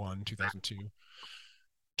 2001, 2002,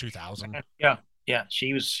 2000. Yeah.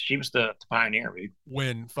 She was the pioneer, dude.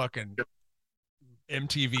 When fucking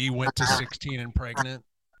MTV went to 16 and pregnant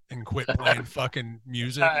and quit playing fucking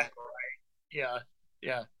music. Yeah.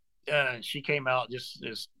 She came out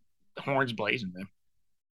just horns blazing, man.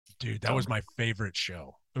 Dude, that was my favorite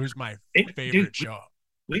show. It was my favorite show.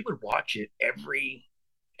 We would watch it every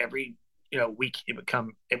week. It would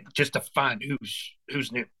come just to find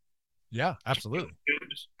who's new. Yeah, absolutely.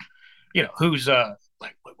 Who's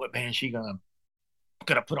like what band is she gonna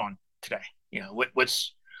put on today?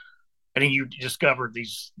 What's and then you discover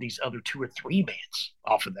these other 2 or 3 bands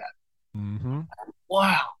off of that. Mm-hmm.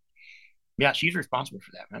 Wow. Yeah, she's responsible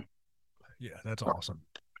for that, man. Yeah, that's awesome.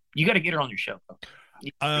 You got to get her on your show.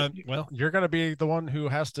 Well, you're gonna be the one who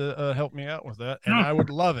has to help me out with that, and I would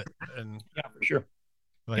love it. And yeah, for sure.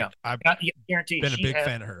 I've guarantee been a big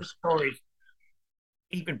fan of hers. Stories,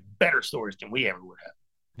 even better stories than we ever would have.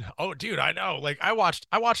 Oh, dude, I know. Like I watched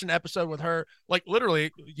an episode with her, like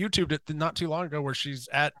literally YouTubed it not too long ago, where she's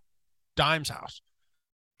at Dime's house,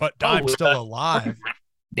 but Dime's still alive.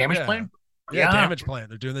 Damageplan? Yeah, Damageplan.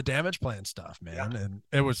 They're doing the Damageplan stuff, man. And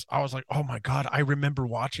I was like, oh my God, I remember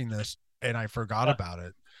watching this and I forgot about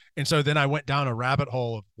it. And so then I went down a rabbit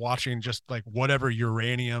hole of watching just like whatever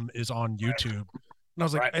Uranium is on YouTube. And I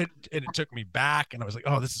was like, it took me back and I was like,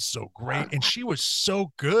 oh, this is so great. And she was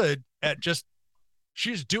so good at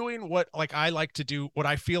she's doing what like I like to do. What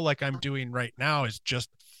I feel like I'm doing right now is just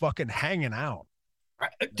fucking hanging out.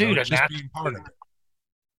 Dude, just being part of it.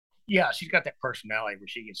 Yeah, she's got that personality where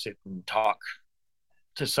she can sit and talk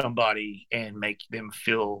to somebody and make them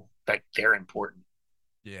feel like they're important.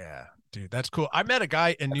 Yeah, dude, that's cool. I met a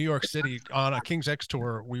guy in New York City on a King's X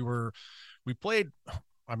tour. We played,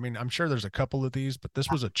 I mean, I'm sure there's a couple of these, but this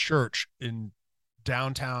was a church in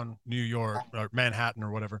downtown New York or Manhattan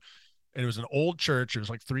or whatever. And it was an old church. It was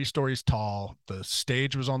like 3 stories tall. The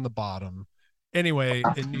stage was on the bottom. Anyway,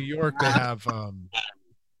 in New York, they have,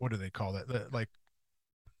 what do they call that? Like,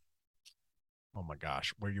 oh my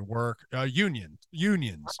gosh, where you work, unions,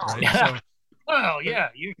 right? Yeah.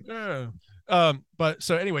 But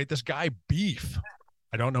so anyway, this guy Beef,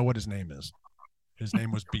 I don't know what his name is. His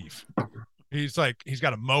name was Beef. He's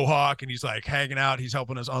got a mohawk and he's like hanging out. He's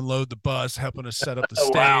helping us unload the bus, helping us set up the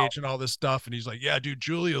stage and all this stuff. And he's like, yeah, dude,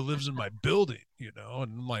 Julia lives in my building, and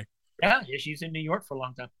I'm like, yeah, she's in New York for a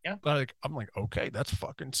long time. Yeah. I'm like, okay, that's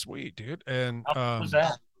fucking sweit, dude. And how was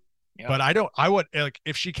that? Yeah. But I would like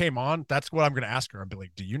if she came on, that's what I'm gonna ask her. I'd be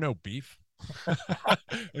like, do you know Beef?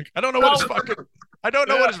 Like, I don't know what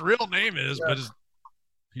what his real name is, but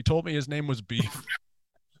he told me his name was Beef.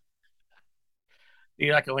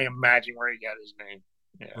 I can only imagine where he got his name.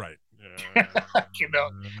 Yeah. Right.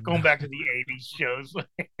 Going back to the 80s shows.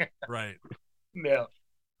 Right. Yeah.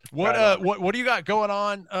 What do you got going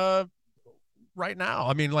on right now?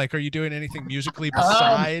 I mean, like, are you doing anything musically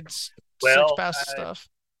besides Six Pass stuff?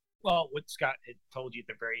 Well, what Scott had told you at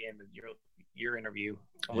the very end of your interview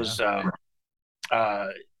was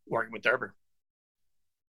working with Thurber.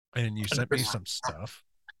 And you sent me some stuff.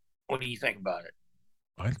 What do you think about it?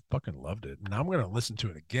 I fucking loved it. Now I'm going to listen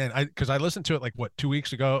to it again. Because I listened to it like 2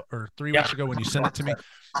 weeks ago or 3 weeks ago when you sent it to me.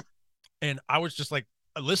 And I was just like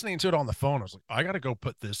listening to it on the phone. I was like, I got to go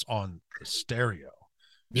put this on the stereo.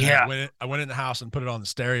 Yeah. I went in the house and put it on the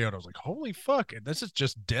stereo and I was like, holy fuck. And this is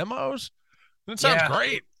just demos. That sounds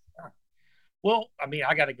great. Well, I mean,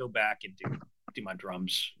 I got to go back and do my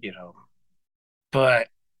drums, but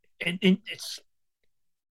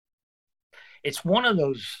it's one of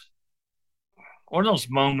those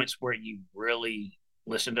moments where you really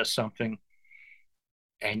listen to something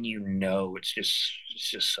and it's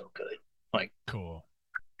just so good. Like, cool.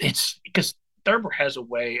 It's because Thurber has a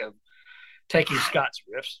way of taking Scott's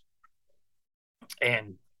riffs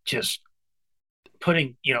and just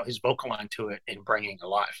putting, his vocal line to it and bringing it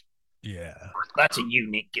alive. Yeah. That's a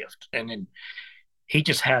unique gift. And then he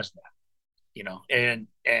just has that. and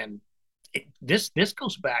this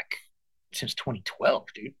goes back since 2012,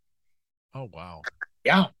 dude. Oh wow.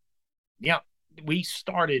 Yeah, yeah. We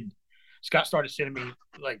started. Scott started sending me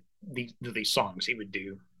like these songs. He would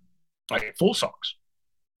do like full songs,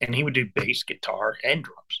 and he would do bass, guitar, and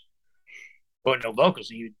drums, but no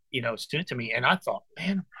vocals. And he send it to me, and I thought,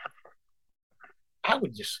 man, I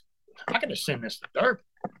could just send this to Durbin,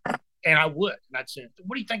 and I would, and I'd send.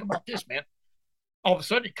 What do you think about this, man? All of a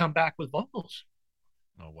sudden, it come back with vocals.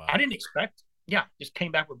 Oh wow. I didn't expect. Yeah, just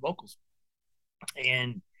came back with vocals,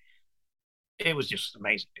 and it was just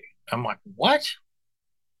amazing, dude. I'm like, what?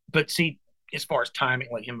 But see, as far as timing,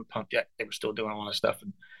 like him and Punk, they were still doing a lot of stuff,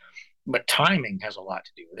 but timing has a lot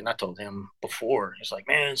to do with it. And I told him before, it's like,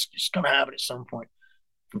 man, it's gonna happen at some point.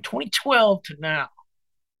 From 2012 to now,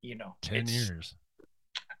 10 years.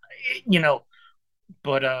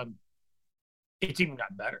 But it's even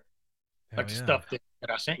got better. Hell Like the yeah. stuff that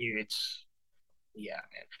I sent you, it's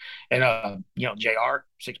man. And JR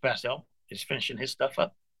Six Pastel is finishing his stuff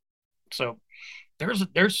up. So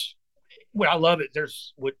there's what I love it.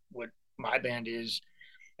 There's what my band is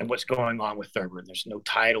and what's going on with Thurber. There's no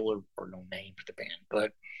title or no name for the band,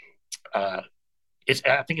 but I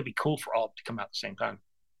think it'd be cool for all to come out at the same time.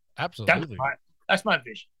 Absolutely. That's my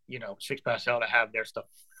vision. Six Pastel to have their stuff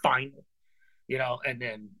final, and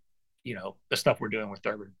then the stuff we're doing with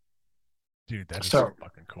Thurber. Dude, that's so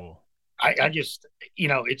fucking cool. I just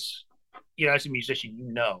it's as a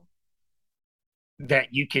musician, that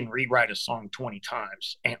you can rewrite a song 20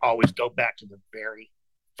 times and always go back to the very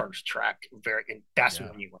first track, and that's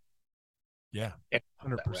when you went. Yeah,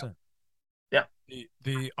 100%. Yeah.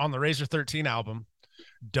 The on the Razor 13 album,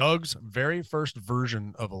 Doug's very first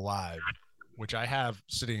version of Alive, which I have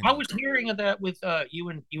sitting. I was hearing of that with you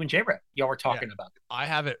and J-Rap. Y'all were talking about it. I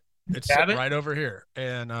have it. It's sitting right over here,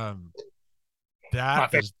 and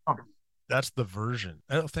that's the version.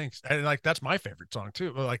 Oh, thanks. And like that's my favorite song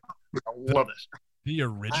too. But like, I love this. The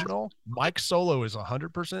original Mike's solo is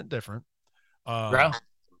 100% different.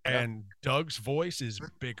 And Doug's voice is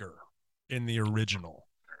bigger in the original,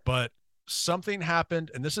 but something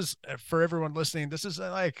happened. And this is for everyone listening. This is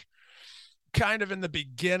like kind of in the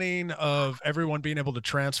beginning of everyone being able to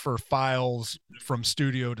transfer files from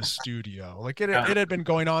studio to studio. Like it had been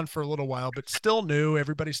going on for a little while, but still new.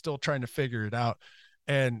 Everybody's still trying to figure it out.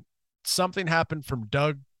 And something happened from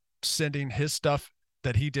Doug sending his stuff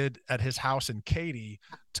that he did at his house in Katy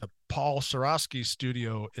to Paul Sarosky's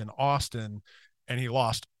studio in Austin, and he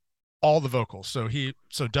lost all the vocals. So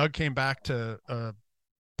Doug came back to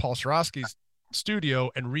Paul Sarosky's studio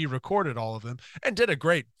and re-recorded all of them and did a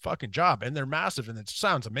great fucking job. And they're massive and it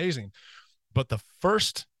sounds amazing. But the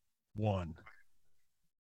first one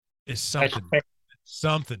is something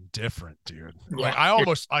different, dude. Like I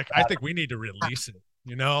think we need to release it.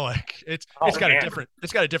 Like it's got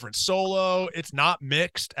a different solo. It's not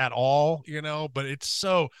mixed at all, but it's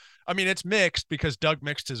mixed because Doug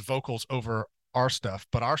mixed his vocals over our stuff,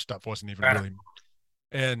 but our stuff wasn't even really,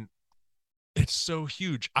 and it's so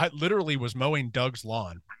huge. I literally was mowing Doug's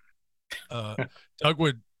lawn. Doug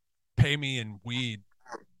would pay me in weed,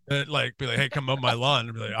 be like, hey, come mow my lawn.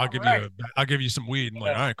 And be like, I'll give you some weed. I'm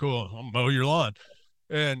like, all right, cool. I'll mow your lawn.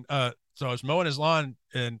 And, so I was mowing his lawn,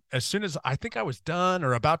 and as soon as I think I was done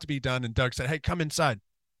or about to be done, and Doug said, hey, come inside.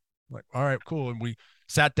 I'm like, all right, cool. And we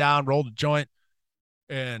sat down, rolled a joint,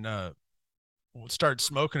 and started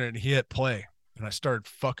smoking it, and he hit play. And I started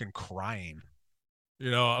fucking crying.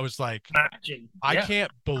 I was like, I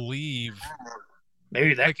can't believe.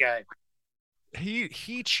 Maybe that guy.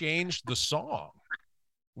 He changed the song.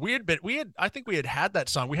 I think we had that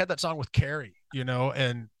song. We had that song with Carrie,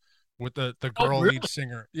 and with the girl lead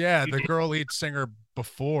singer. Yeah, the girl lead singer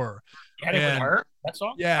before. You had it with her, that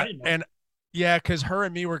song? Yeah, because her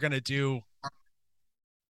and me were going to do.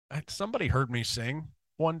 Somebody heard me sing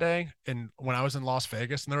one day when I was in Las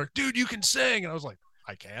Vegas, and they're like, dude, you can sing. And I was like,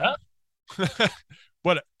 I can.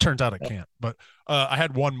 But it turns out I can't. But I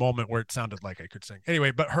had one moment where it sounded like I could sing. Anyway,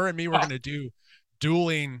 but her and me were going to do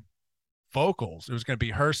dueling vocals. It was going to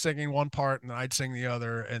be her singing one part and then I'd sing the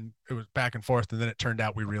other, and it was back and forth. And then it turned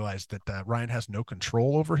out we realized that Ryan has no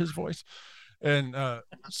control over his voice, and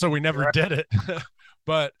so we never did it.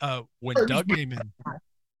 But when Doug came in,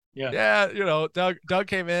 Doug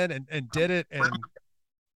came in and did it, and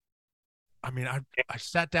I mean, I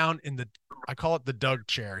sat down in I call it the Doug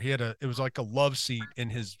chair. It was like a love seat in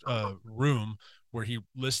his room where he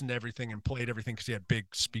listened to everything and played everything because he had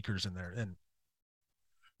big speakers in there. And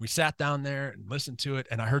we sat down there and listened to it,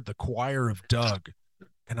 and I heard the choir of Doug,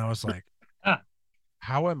 and I was like, I'm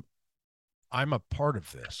a part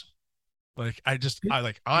of this. Like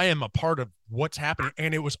I am a part of what's happening,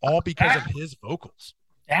 and it was all because of his vocals.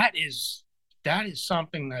 That is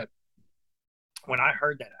something that when I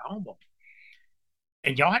heard that album,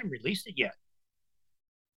 and y'all hadn't released it yet,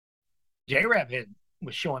 J-Rab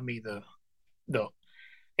was showing me the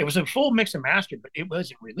it was a full mix and master, but it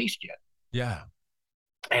wasn't released yet. Yeah.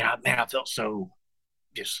 And I felt so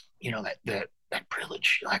just, that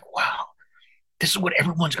privilege, like, wow, this is what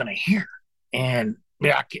everyone's going to hear. And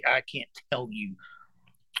I can't tell you,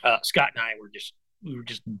 Scott and I we were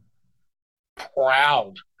just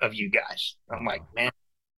proud of you guys. I'm like, man,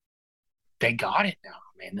 they got it now,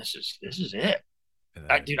 man. This is it.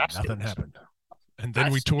 Nothing happened. And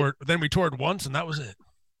then we toured once, and that was it.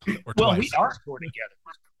 Or well, twice. we are toured together. It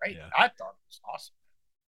was great. Yeah. I thought it was awesome.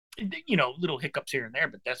 Little hiccups here and there,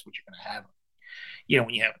 but that's what you're going to have.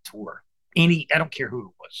 When you have a tour, I don't care who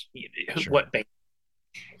it was, Sure. what band.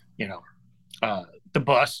 The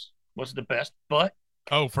Bus was the best, but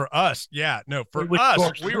for us, yeah, no, for us,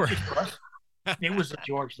 it was a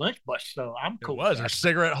George Lynch bus, so I'm cool. It was our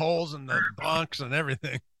cigarette holes and the bunks and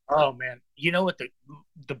everything. Oh man, you know what?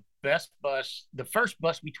 The best bus, the first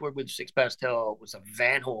bus we toured with Six Past Hell was a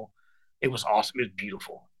Van Hole. It was awesome. It was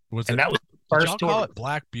beautiful. That was the first tour. Call it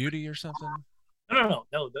Black Beauty or something? No.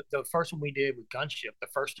 The first one we did with Gunship, the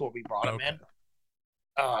first tour we brought him in,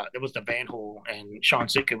 it was the Van Hole, and Sean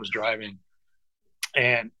Sitka was driving.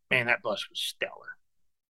 And man, that bus was stellar.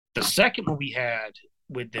 The second one we had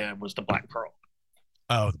with them was the Black Pearl.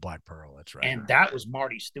 Oh, the Black Pearl, that's right. And that was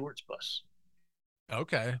Marty Stewart's bus.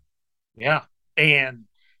 Okay. Yeah. And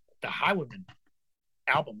the Highwayman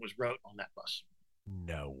album was wrote on that bus.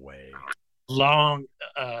 No way. Long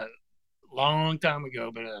time ago,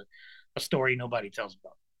 but a story nobody tells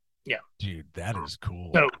about. Yeah. Dude, that is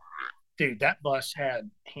cool. So, dude, that bus had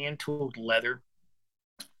hand-tooled leather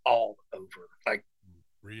all over. Like,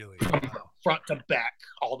 really? From front to back,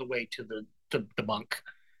 all the way to the bunk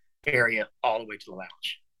area, all the way to the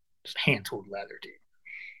lounge. Just hand-tooled leather, dude.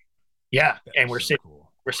 Yeah. That and we're sitting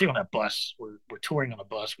on a bus. We're touring on a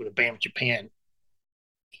bus with a Bam Japan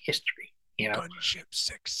history, Gunship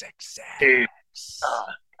 666. Dude,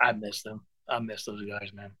 I miss them. I miss those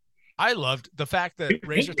guys, man. I loved the fact that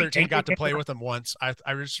Razor 13 got to play with them once. I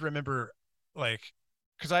just remember,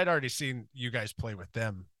 because I'd already seen you guys play with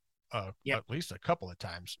them at least a couple of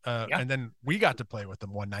times. And then we got to play with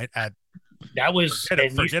them one night at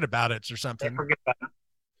Forget About It or something. Forget About It.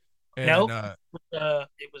 And, no,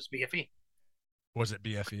 it was BFE. Was it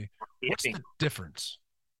BFE? BFE. What's the difference?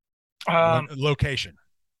 Location.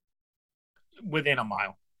 Within a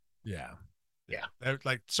mile. Yeah.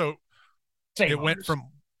 Same it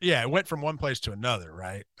went from one place to another,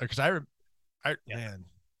 right? Because man,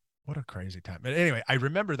 what a crazy time. But anyway, I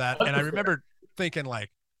remember that, and I remember thinking,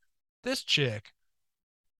 this chick,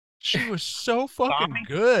 she was so fucking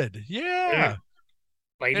good. Yeah.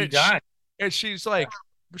 Lady died. And she's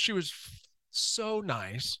she was so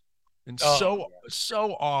nice and so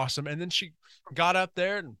awesome. And then she got up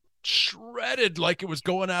there and shredded like it was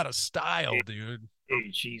going out of style, dude.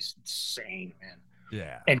 Dude, she's insane, man.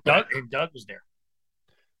 Yeah. And Doug was there.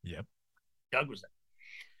 Yep. Doug was there.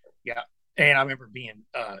 Yeah. And I remember being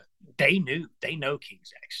they know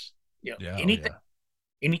King's X.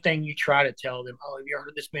 Anything you try to tell them, have you heard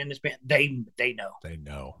of this band? They know. They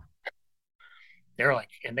know. They're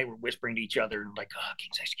and they were whispering to each other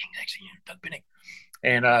King's X, Doug Benning.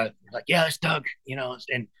 And yeah, it's Doug,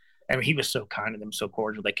 and I mean, he was so kind to them, so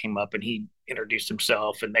cordial. They came up and he introduced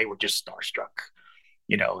himself, and they were just starstruck.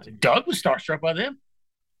 Doug was starstruck by them.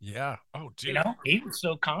 Yeah. Oh, dude. He was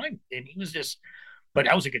so kind, and he was just. But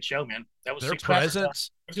that was a good show, man. That was their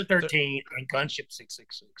presence. It was a 13 and Gunship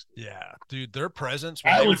 666. Yeah, dude, their presence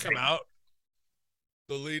when they would come out.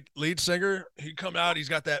 The lead singer, he'd come out. He's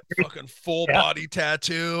got that fucking full body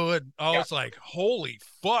tattoo, and it's like, holy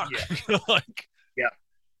fuck! Yeah.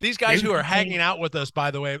 These guys who are hanging out with us,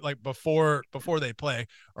 by the way, before they play,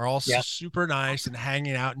 are all super nice and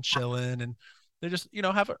hanging out and chilling, and they just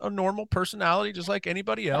have a normal personality, just like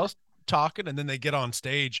anybody else, talking, and then they get on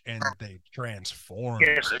stage and they transform.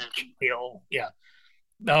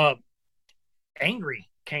 Angry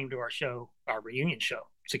came to our show, our reunion show,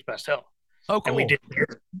 Six Past Hell. Oh, cool. And we did,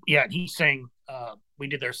 and he sang. We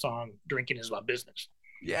did their song "Drinking Is My Business."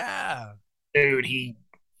 Yeah, dude. Him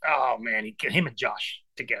and Josh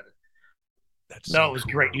together. It was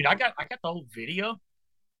cool. Great, dude. I got the whole video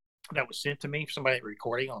that was sent to me from somebody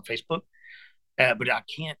recording on Facebook, but I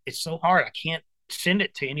can't. It's so hard. I can't send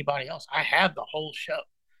it to anybody else. I have the whole show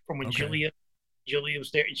from when Julia was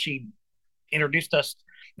there, and she introduced us.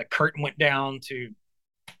 The curtain went down to.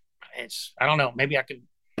 I don't know. Maybe I could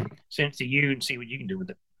send it to you and see what you can do with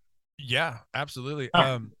it. Yeah, absolutely.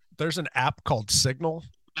 Huh. There's an app called Signal.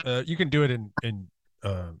 You can do it in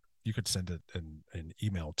you could send it in an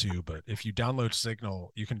email too, but if you download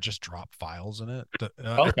Signal, you can just drop files in it.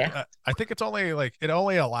 Okay. I think it's only like it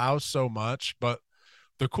only allows so much, but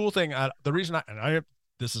the cool thing, the reason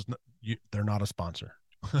this is they're not a sponsor,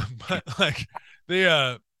 but like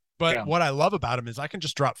the but Yeah. what I love about them is I can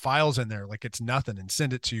just drop files in there like it's nothing and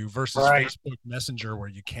send it to you versus Right. Facebook Messenger where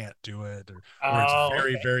you can't do it or it's Oh,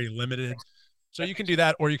 very okay. very limited. So you can do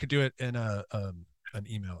that, or you could do it in a an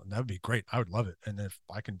email, and that would be great. I would love it. And if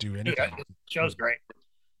I can do Dude, anything, the show's great.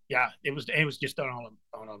 Yeah, it was just done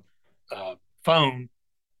on a phone,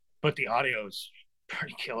 but the audio is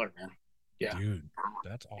pretty killer, man. Yeah, dude,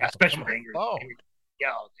 that's yeah, awesome. especially for Ingrid. Oh,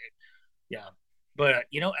 Yeah, dude. Yeah. But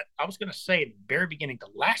you know, I was gonna say at the very beginning, the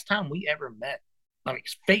last time we ever met, I mean,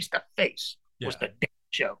 face to face, was yeah. the damn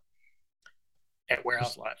show at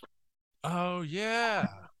Warehouse Live. Oh yeah.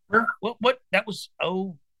 What that was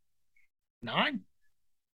 09,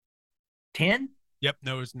 10? Yep.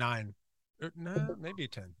 No, it was 9. No, maybe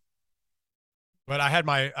 10. But I had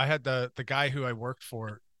the guy who I worked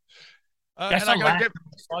for. That's And the last time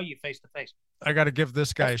I saw you face to face. I got to give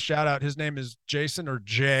this guy a shout out. His name is Jason or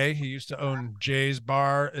Jay. He used to own Jay's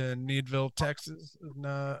Bar in Needville, Texas.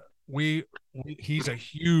 And, he's a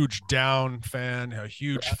huge Down fan, a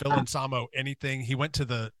huge Phil Anselmo anything. He went to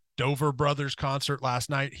the Dover Brothers concert last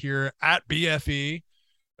night here at BFE.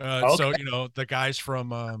 Okay. So the guys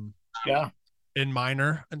from Yeah, In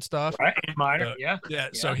Minor and stuff. right. In Minor, yeah.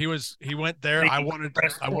 So he went there. I wanted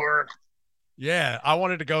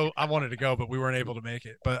to go, but we weren't able to make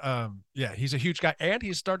it. But yeah, he's a huge guy, and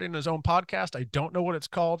he's starting his own podcast. I don't know what it's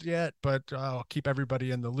called yet, but I'll keep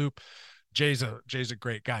everybody in the loop. Jay's a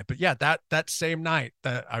great guy. But yeah, that same night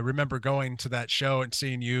that I remember going to that show and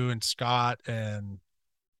seeing you and Scott and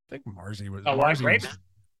I think Marzi was. Oh, Marzi Raven. was,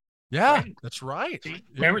 yeah, Raven. that's right.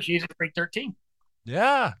 Remember, she's at Freak 13.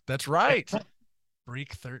 Yeah, that's right.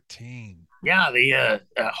 Freak 13. Yeah, the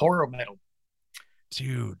horror metal.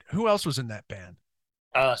 Dude, who else was in that band?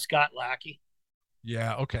 Scott Lackey,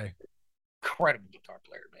 Yeah, okay. incredible guitar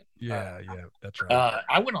player, man. Yeah, that's right.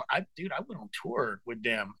 I went on tour with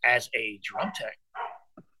them as a drum tech,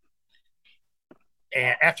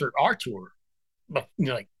 and after our tour, but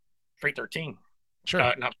like Freak 13,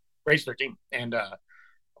 Sure. not Race 13, and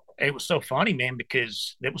it was so funny, man,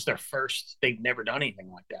 because it was their first. They've never done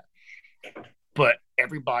anything like that, but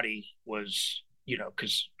everybody was,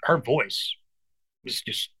 because her voice was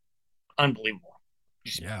just unbelievable.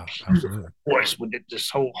 Yeah, absolutely. Voice with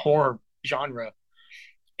this whole horror genre,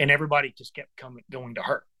 and everybody just kept going to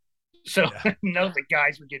her. So none of the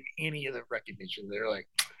guys were getting any of the recognition. They're like,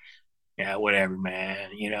 yeah, whatever,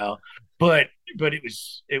 man, But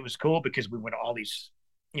it was cool because we went to all these,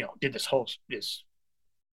 did this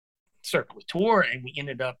circle of tour, and we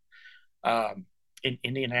ended up in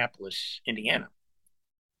Indianapolis, Indiana,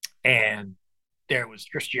 and there was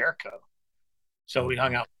Chris Jericho. So we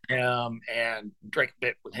hung out with him and drank a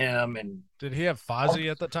bit with him. And did he have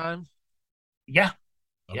Fozzy at the time? Yeah.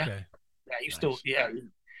 Okay. Yeah. You still, yeah.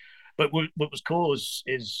 But what was cool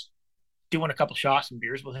is doing a couple shots and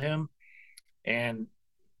beers with him. And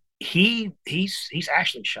he's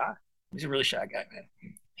actually shy. He's a really shy guy, man.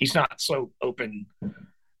 He's not so open.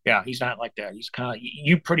 Yeah. He's not like that. He's kind of,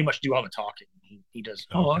 you pretty much do all the talking. He does.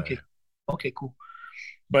 Oh, okay. Okay, cool.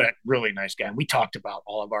 But really nice guy. And we talked about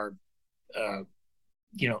all of our,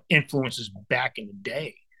 influences back in the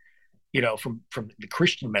day, from the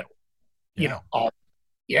Christian metal,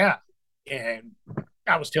 And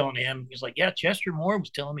I was telling him, he's like, yeah, Chester Moore was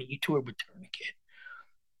telling me you toured with Tourniquet,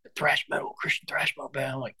 the Christian thrash metal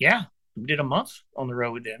band. I'm like, yeah, we did a month on the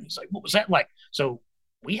road with them. He's like, what was that like? So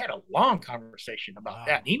we had a long conversation about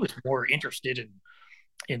that. And he was more interested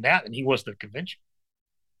in that than he was the convention.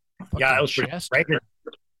 Yeah, it was Raven.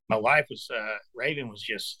 My wife was Raven was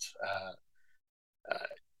just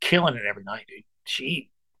killing it every night, dude.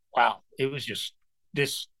 It was just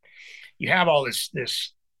this. You have all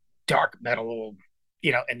this dark metal,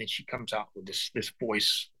 and then she comes out with this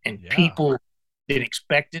voice, and people didn't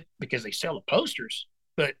expect it because they sell the posters,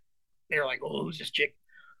 but they're like, "Oh, who's this chick?"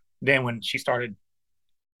 Then when she started,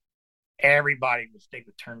 they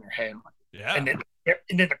would turn their head, and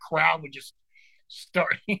then the crowd would just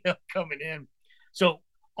start coming in. So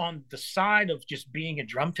on the side of just being a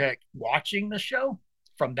drum tech, watching the show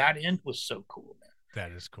from that end was so cool, man.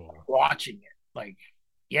 That is cool. Watching it, like,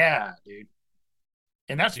 yeah, dude.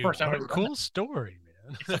 And that's the first time. What a cool story,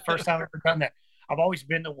 man. It's the first time I've ever done that. I've always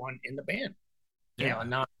been the one in the band,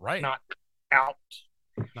 not out,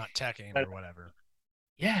 not teching or whatever.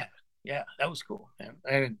 Yeah, that was cool, man.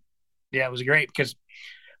 And yeah, it was great because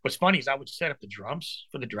what's funny is I would set up the drums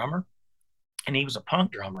for the drummer, and he was a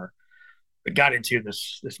punk drummer that got into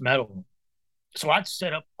this metal. So I'd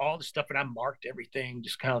set up all the stuff and I marked everything,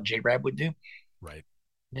 just kind of J Rab would do. Right.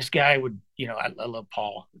 This guy would, I love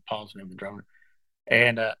Paul. Paul's the name of the drummer,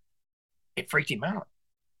 and it freaked him out.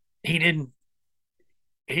 He didn't,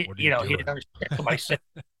 he didn't understand somebody said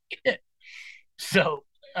it. So,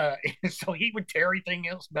 so he would tear everything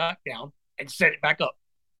else back down and set it back up.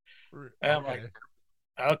 And I'm like,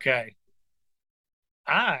 okay,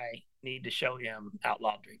 I need to show him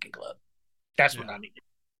Outlaw Drinking Club. That's what I need.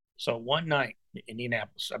 So one night in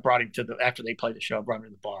Indianapolis, I brought him after they played the show, I brought him to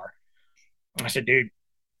the bar. I said, dude,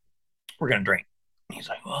 we're going to drink. He's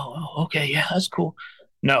like, oh, okay, yeah, that's cool.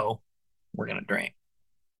 No, we're going to drink.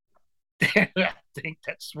 I think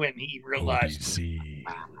that's when he realized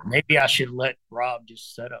maybe I should let Rob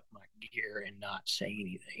just set up my gear and not say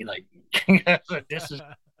anything. Like,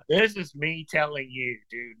 this is me telling you,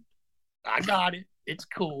 dude, I got it. It's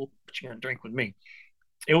cool, but you're going to drink with me.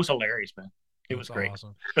 It was hilarious, man. It was great.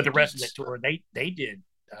 Awesome. But the rest of the tour, they did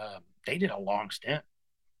a long stint.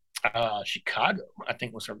 Chicago, I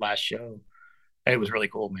think, was her last show. It was really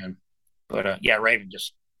cool, man. But yeah, Raven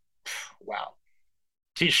just wow.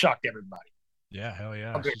 She shocked everybody. Yeah, hell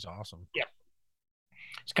yeah. Okay. She's awesome. Yeah.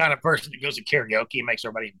 It's the kind of person that goes to karaoke and makes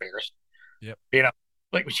everybody embarrassed. Yep.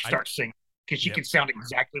 Like when she starts singing, because she can sound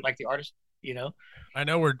exactly like the artist. I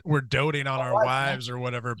know we're doting on our wives or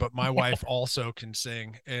whatever, but my wife also can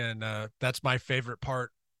sing, and that's my favorite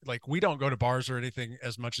part. Like, we don't go to bars or anything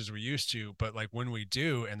as much as we used to, but like when we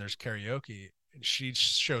do and there's karaoke, she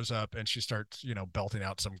shows up and she starts, belting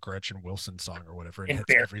out some Gretchen Wilson song or whatever and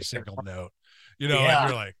hits every single note, and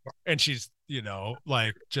you're like, and she's,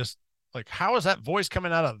 like, just like, how is that voice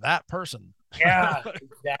coming out of that person? Yeah,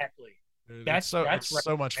 exactly. That's so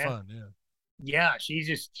much fun. Yeah. Yeah, she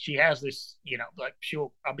has this, like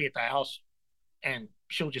I'll be at the house and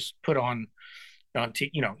she'll just put on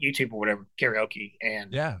YouTube or whatever, karaoke.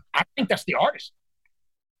 And I think that's the artist.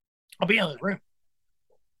 I'll be in the room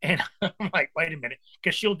and I'm like, wait a minute.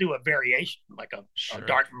 Cause she'll do a variation, like a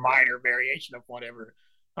dark minor variation of whatever.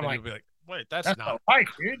 I'm like, be like, wait, that's not right,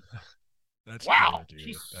 dude. That's wow. Good, dude.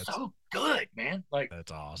 She's so good, man. Like,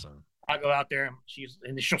 that's awesome. I go out there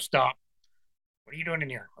and she'll stop. What are you doing in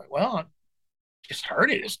here? I'm like, well, just heard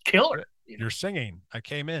it. It's killer. You're singing. I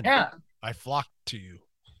came in. Yeah. I flocked to you.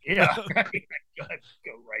 Yeah. Go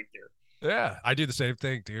right there. Yeah. I do the same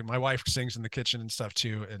thing, dude. My wife sings in the kitchen and stuff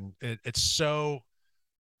too. And it's so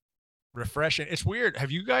refreshing. It's weird. Have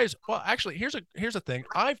you guys, well, actually, here's a thing.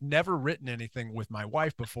 I've never written anything with my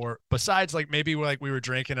wife before, besides like maybe like we were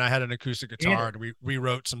drinking and I had an acoustic guitar and we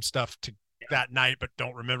wrote some stuff that night, but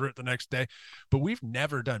don't remember it the next day. But we've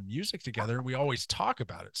never done music together, and we always talk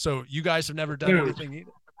about it. So you guys have never done anything either?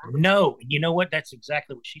 No. You know what? That's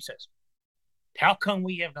exactly what she says. How come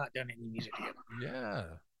we have not done any music together? Yeah.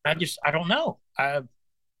 I don't know.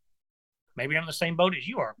 Maybe I'm the same boat as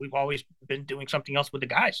you are. We've always been doing something else with the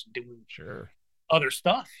guys, doing other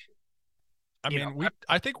stuff.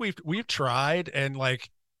 I think we've tried, and like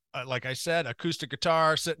I said, acoustic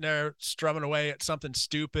guitar, sitting there strumming away at something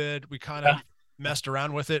stupid. We kind of messed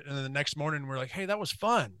around with it. And then the next morning we're like, hey, that was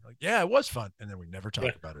fun. Like, yeah, it was fun. And then we never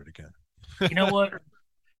talked about it again. You know what?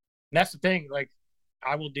 That's the thing. Like,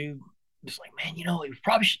 I will do just like, man,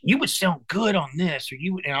 you would sound good on this,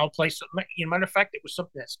 and I'll play something. Matter of fact, it was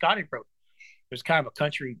something that Scotty wrote. It was kind of a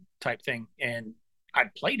country type thing. And I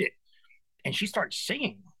played it and she started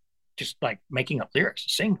singing, just like making up lyrics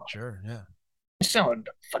and singing. Sure. Yeah. It sounded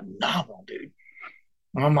phenomenal, dude.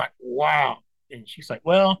 And I'm like, wow. And she's like,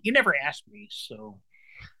 well, you never asked me. So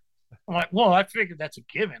I'm like, well, I figured that's a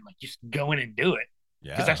given. Like, just go in and do it.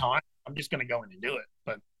 Yeah. Because that's how I'm just going to go in and do it.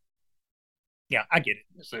 But yeah, I get it.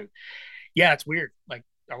 So yeah, it's weird. Like,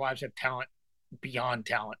 our wives have talent beyond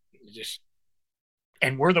talent.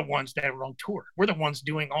 And we're the ones that are on tour. We're the ones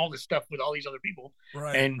doing all this stuff with all these other people.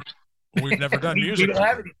 Right. And we've never done music. We don't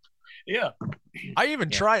have any. Yeah. I even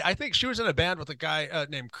tried. I think she was in a band with a guy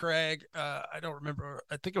named Craig. I don't remember.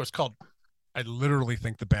 I think it was called, I literally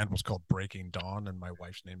think the band was called Breaking Dawn, and my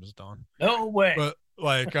wife's name is Dawn. No way. But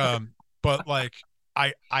like,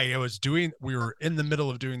 we were in the middle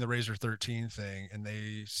of doing the Razor 13 thing, and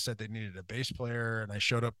they said they needed a bass player, and I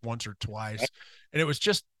showed up once or twice, and it was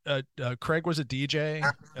just, Craig was a DJ.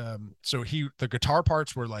 So the guitar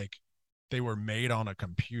parts were like, they were made on a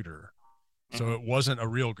computer. So it wasn't a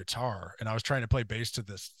real guitar. And I was trying to play bass to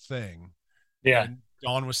this thing. Yeah. And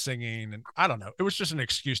Dawn was singing, and I don't know. It was just an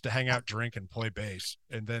excuse to hang out, drink, and play bass.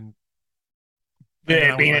 And then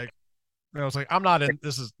I was like, I'm not in,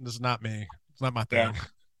 this is not me. It's not my thing.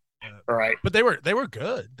 All right. But they were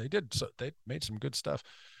good. They made some good stuff.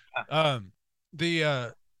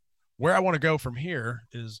 The where I want to go from here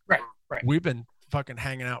is right. We've been fucking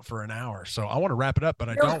hanging out for an hour, so I want to wrap it up, but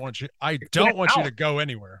I don't want you to go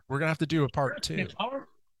anywhere. We're gonna have to do a part 2.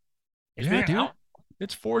 Yeah, dude.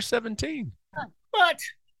 It's 4:17. What?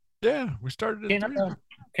 Yeah, we started at 3.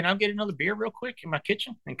 Can I get another beer real quick in my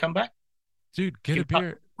kitchen and come back? Dude, get a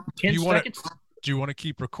beer. 10 seconds. Do you want to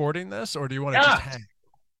keep recording this, or do you want to just hang?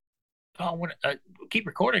 I want to keep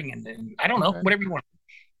recording, and I don't know, whatever you want.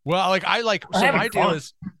 Well, so my deal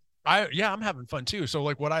is, I'm having fun too. So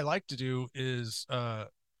like what I like to do is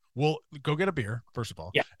we'll go get a beer first of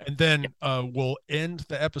all, and then we'll end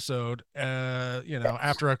the episode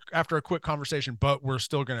after a quick conversation, but we're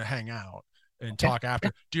still gonna hang out and talk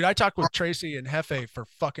after. Dude, I talked with Tracy and Hefe for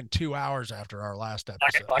fucking 2 hours after our last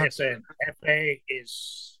episode. Like I said, Hefe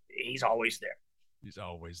he's always there. He's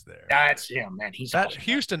always there. That's him, man. That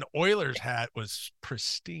Houston Oilers hat was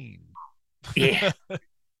pristine. Yeah. Let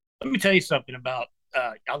me tell you something about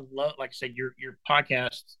I love, like I said, your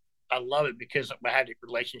podcast. I love it because I had a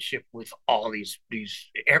relationship with all these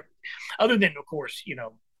other than, of course,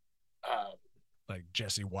 like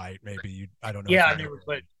Jesse White, maybe I don't know. Yeah, I never,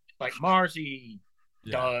 but like Marzi,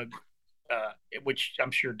 Doug, which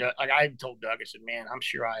I'm sure Doug, like I told Doug, I said, man, I'm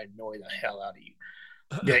sure I annoy the hell out of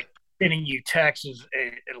you. Sending you texts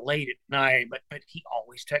late at night, but he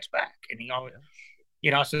always texts back, and he always,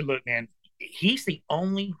 I said, look, man, he's the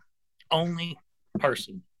only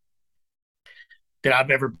person that I've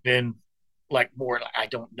ever been like I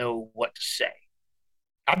don't know what to say.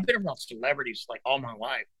 I've been around celebrities like all my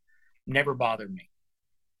life, never bothered me.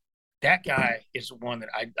 That guy is the one that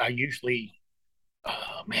I usually,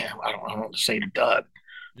 oh man, I don't know what to say to Doug.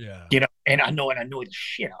 Yeah, and I know the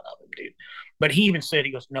shit out of him, dude. But he even said,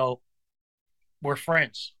 he goes, no, we're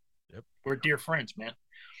friends. Yep. We're dear friends, man.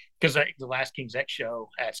 Because the last King's X show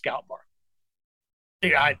at Scout Bar,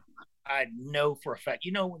 dude, I know for a fact,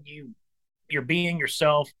 when you're being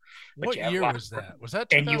yourself. What year was that? Was that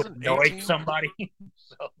 2018? And you annoy somebody.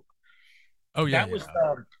 So,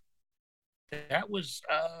 that was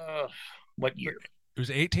what year? It was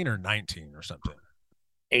 18 or 19 or something.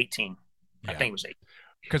 18. Yeah. I think it was 18.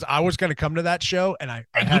 Because I was going to come to that show, and I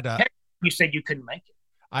had you said you couldn't make it.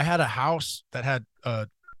 I had a house that had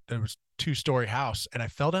there was 2-story house, and I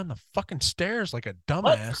fell down the fucking stairs like a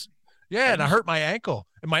dumbass. Yeah, and I hurt my ankle,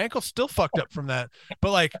 and my ankle's still fucked up from that.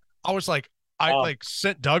 But like, I was like, I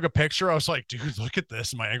sent Doug a picture. I was like, dude, look at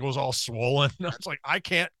this. My ankle's all swollen. I was like, I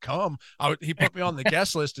can't come. He put me on the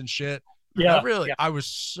guest list and shit. Yeah, I was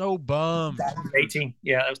so bummed. That was 18.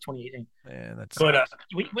 Yeah, that was 2018. Man, that's. But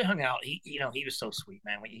we hung out. He was so sweet,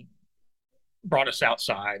 man. He brought us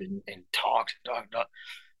outside and talked.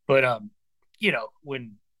 But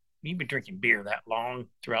when you've been drinking beer that long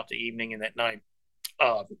throughout the evening and that night,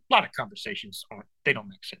 a lot of conversations they don't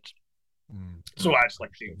make sense. So I was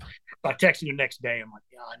like, I texted him the next day. I'm like,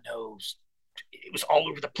 yeah, I know it was all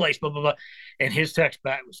over the place, blah blah blah. And his text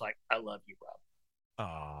back was like, I love you, bro.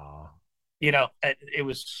 Aww. It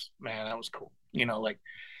was, man, that was cool.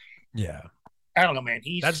 Yeah. I don't know, man.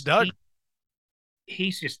 That's Doug.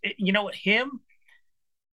 He's just, him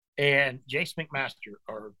and Jace McMaster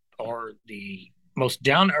are the most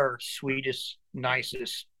down to earth, sweetest,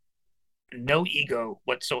 nicest, no ego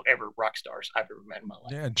whatsoever rock stars I've ever met in my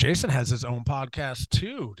life. Yeah, Jason has his own podcast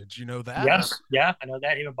too. Did you know that? Yes, yeah, I know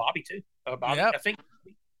that. Him and Bobby too. Bobby, yep. I think.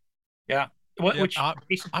 Yeah.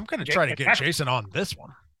 I'm going to try to get Jason on this one.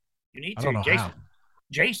 You need to. I don't know how.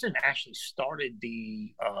 Jason actually started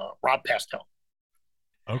the Rob Pastel.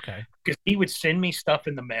 Okay. Because he would send me stuff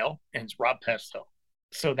in the mail, and it's Rob Pastel.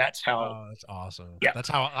 So that's how. Oh, that's awesome. Yeah. That's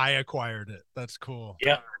how I acquired it. That's cool.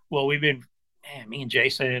 Yeah. Well, me and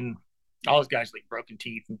Jason, all those guys like Broken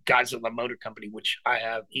Teeth, and guys at the Motor Company, which I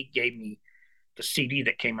have. He gave me the CD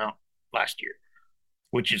that came out last year,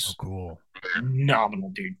 which is cool,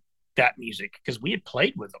 phenomenal, dude. That music, because we had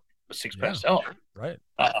played with them, the Six Pastel, right?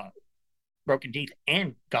 Broken Teeth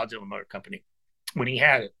and Godzilla Motor Company when he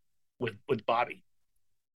had it with Bobby.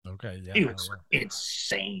 Okay, yeah, it was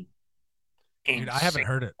insane. Dude, I haven't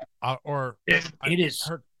heard it, it is.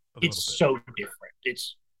 It's so different.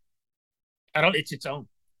 It's its own.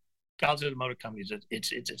 Godzilla Motor Company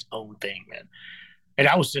it's its own thing, man. And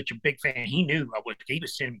I was such a big fan. He knew I would. He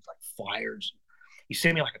was sending me like flyers. He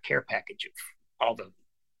sent me like a care package of all the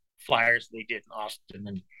flyers they did in Austin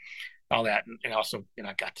and all that, and also,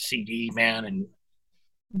 I got the CD, man, and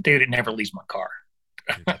dude, it never leaves my car.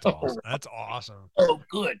 Dude, that's awesome. That's awesome. Oh,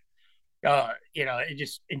 good. It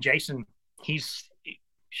just, and Jason, he's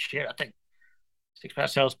shit. I think Six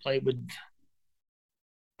Pastels played with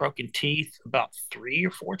Broken Teeth about 3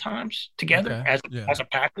 or 4 times together as a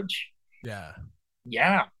package. Yeah.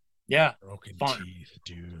 Yeah. Yeah. Broken Fun. teeth,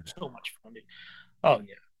 dude. So much fun, dude. Oh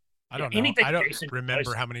yeah. I don't know. Anything I don't Jason remember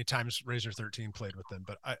does, how many times Razor 13 played with them,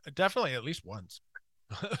 but I definitely at least once.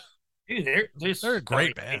 dude, They're a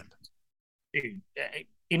great band. Dude,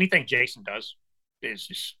 anything Jason does is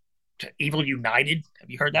just Evil United. Have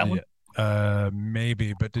you heard that one?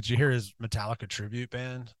 Maybe, but did you hear his Metallica tribute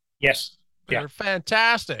band? Yes. They're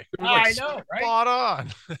fantastic. It was I know, right? Spot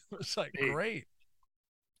on. It was like Dude, great.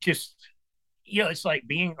 just it's like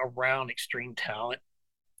being around extreme talent,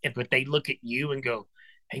 but they look at you and go,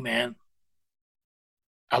 "Hey, man,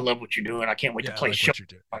 I love what you're doing. I can't wait to play a show."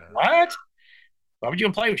 Like, what? Why would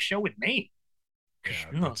you play a show with me?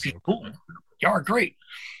 Yeah, so cool. Y'all are great.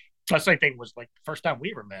 That's the same thing was like the first time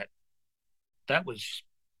we ever met. That was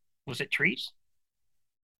it Trees?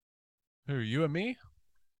 Who, you and me?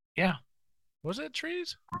 Yeah. Was it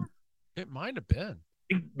Trees? It might have been.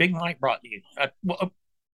 Big Mike brought you. I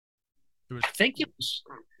think it was.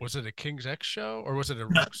 Was it a King's X show or was it a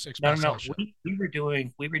Six No. show? We were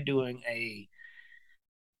doing a.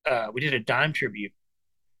 We did a Dime tribute.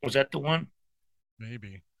 Was that the one?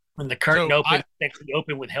 Maybe. When the curtain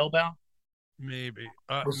opened with Hellbound. Maybe.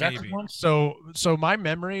 Was that the one? So my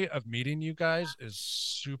memory of meeting you guys is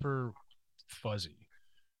super fuzzy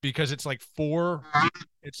because it's like four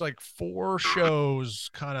shows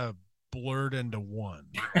kind of blurred into one.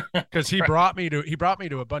 Because he brought me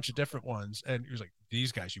to a bunch of different ones, and he was like,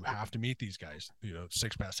 "These guys, you have to meet these guys. You know,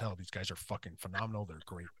 Six Past Hell. These guys are fucking phenomenal. They're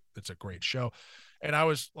great. It's a great show." And I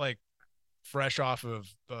was like, fresh off of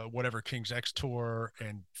whatever King's X tour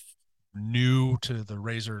and new to the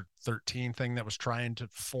Razor 13 thing that was trying to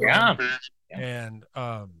form. Yeah. And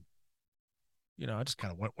I just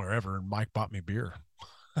kind of went wherever, and Mike bought me beer.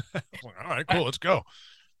 Like, all right, cool, let's go.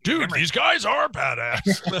 Dude, these guys are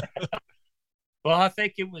badass. Well, I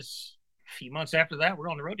think it was a few months after that we're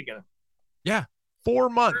on the road together. Yeah, 4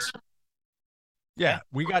 months. Yeah,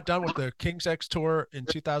 we got done with the King's X tour in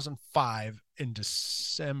 2005 in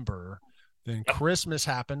December. Then Christmas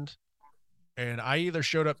happened, and I either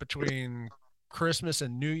showed up between Christmas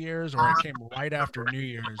and New Year's, or I came right after New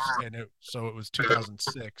Year's, and it was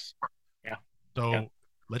 2006. Yeah. So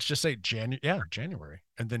let's just say January,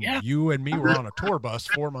 and then you and me were on a tour bus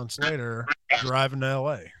 4 months later, driving to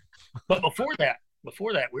LA. But before that,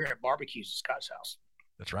 we were at barbecues at Scott's house.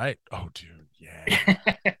 That's right. Oh, dude, yeah.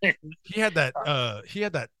 He had that.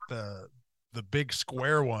 The big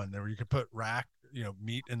square one there where you could put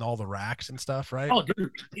meat in all the racks and stuff, right? Oh,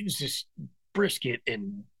 dude, it was just brisket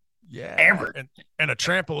and and a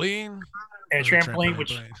trampoline. And a trampoline,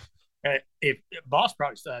 which if Boss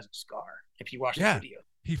probably still has a scar if you watch the video.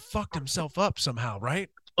 He fucked himself up somehow, right?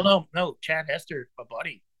 Well, no, Chad Hester, my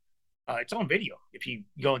buddy. It's on video. If you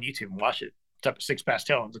go on YouTube and watch it, it's up at Six Past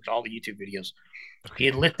Hell and look at all the YouTube videos. He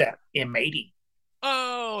had lit that M80.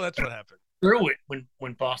 Oh, that's what happened. Threw it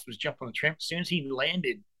when Boss was jumping on the tramp. As soon as he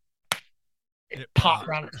landed, it popped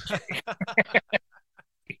around his cheek.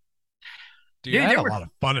 Dude, I had a lot of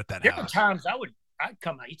fun at that house. Different times I'd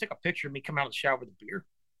come out. You took a picture of me coming out of the shower with a beer.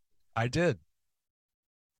 I did.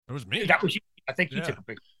 It was me. That was you. I think you took a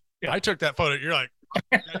picture. Yeah. I took that photo. You're like,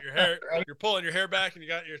 you got your hair, you're pulling your hair back, and you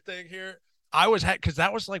got your thing here. I was because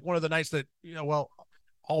that was like one of the nights that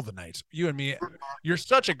all the nights. You and me, you're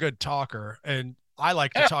such a good talker, and I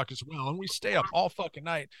like to talk as well. And we stay up all fucking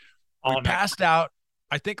night. We passed out.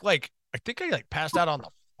 I think I passed out on the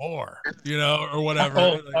floor, or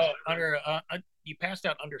whatever. You passed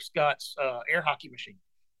out under Scott's air hockey machine.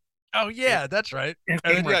 Oh yeah, that's right. And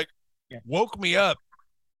then you woke me up,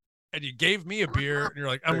 and you gave me a beer, and you're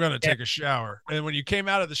like, "I'm gonna take a shower." And when you came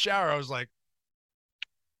out of the shower, I was like,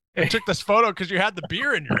 I took this photo because you had the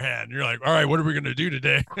beer in your hand. And you're like, "All right, what are we gonna do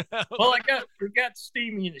today?" Well, we got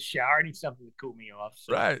steamy in the shower. I need something to cool me off.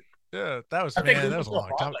 So. Right. Yeah, that was a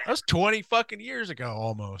long time. That was 20 fucking years ago,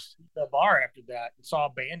 almost. The bar after that, and saw a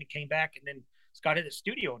band, and came back, and then Scott had a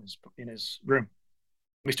studio in his room.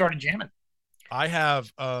 We started jamming. I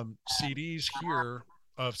have CDs here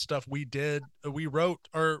of stuff we did. We wrote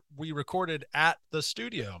or we recorded at the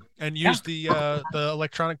studio and used the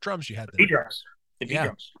electronic drums you had there. The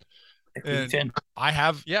drums. And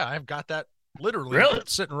I've got that literally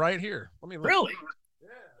sitting right here. Let me look. Really? Yeah.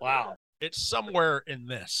 Wow. It's somewhere in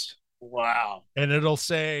this. Wow. And it'll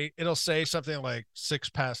say something like Six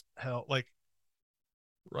Past Hell, like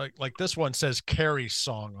this one says Carrie's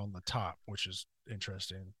song on the top, which is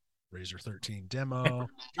interesting. Razor 13 demo.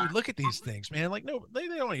 Dude, look at these things, man. Like, no, they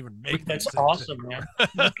don't even make That's awesome, man.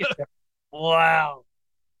 Look at that. Wow.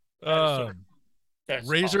 That's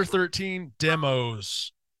Razor awesome. 13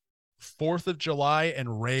 demos, 4th of July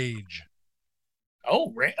and Rage.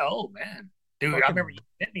 Oh man. Dude, I remember you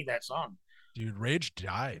sent me that song. Dude, Rage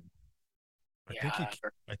died.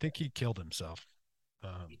 I think he killed himself.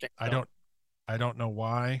 I don't know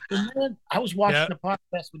why. I was watching the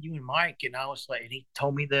podcast with you and Mike, and I was like, and he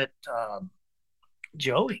told me that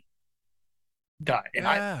Joey died, and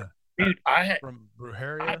I had from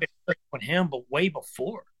Brujeria. I've been with him, but way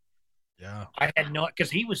before. Yeah, I had no,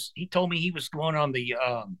 because he told me he was going on the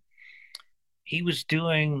he was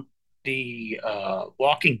doing the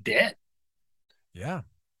Walking Dead. Yeah.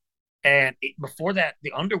 And before that,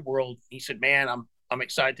 the Underworld, he said, man, I'm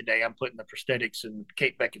excited today. I'm putting the prosthetics in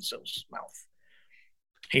Kate Beckinsale's mouth.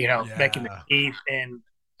 Making the teeth, and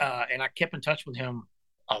I kept in touch with him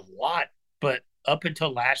a lot, but up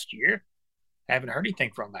until last year, I haven't heard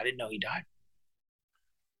anything from him. I didn't know he died.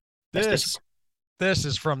 This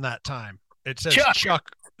is from that time. It says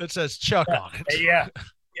Chuck. It says Chuck on it. Yeah.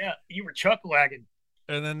 You were Chuck wagging.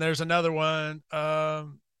 And then there's another one.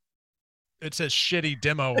 It says shitty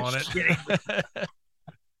demo on it.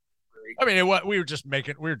 I mean, we were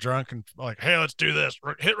drunk and like, hey, let's do this.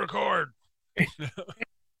 Hit record.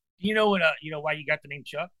 You know what? Why you got the name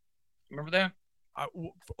Chuck? Remember that?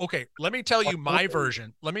 Okay, let me tell you my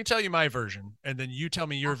version. And then you tell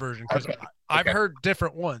me your version, because I've heard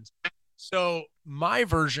different ones. So my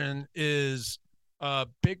version is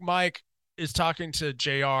Big Mike is talking to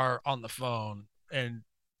JR on the phone, and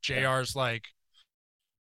JR's like,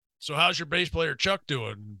 so how's your bass player Chuck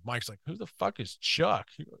doing? And Mike's like, who the fuck is Chuck?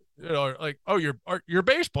 Like, oh, your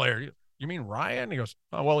bass player. You mean Ryan? He goes,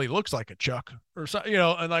 oh, well, he looks like a Chuck or something,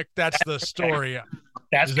 and like, that's the story.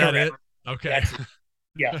 Is that it? Okay.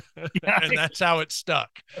 Yeah. And that's how it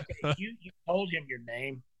stuck. Okay. You told him your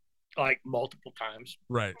name like multiple times.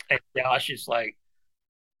 Right. And Josh is like,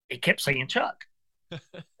 he kept saying Chuck.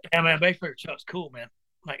 And my bass player Chuck's cool, man.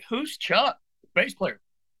 I'm like, who's Chuck? Bass player.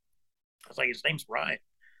 I was like, his name's Ryan.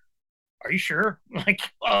 Are you sure? I'm like,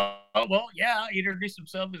 well, yeah. He introduced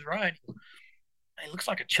himself as Ryan. He looks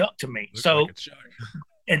like a Chuck to me.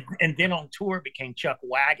 And then on tour it became Chuck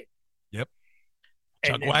Wagon. Yep.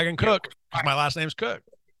 Chuck Wagon Cook. My last name's Cook.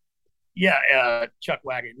 Yeah, Chuck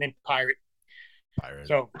Wagon, and then Pirate.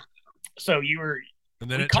 So you were. And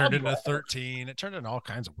then it turned into 13. It turned into all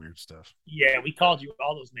kinds of weird stuff. Yeah, we called you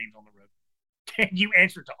all those names on the road. And you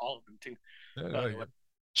answered to all of them too. Yeah.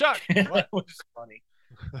 Chuck. That was funny.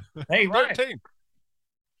 Hey, Ryan. 13.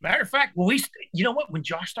 Matter of fact, you know what? When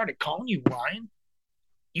Josh started calling you Ryan,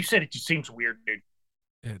 you said it just seems weird, dude.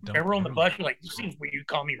 Yeah, remember on the bus, you're like, it seems weird you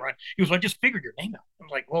call me Ryan. He was like, just figured your name out. I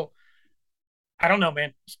was like, well, I don't know,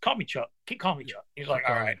 man. Just call me Chuck. Keep calling me Chuck. He's like,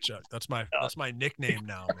 all right, Chuck. That's my nickname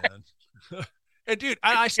now, man. And dude,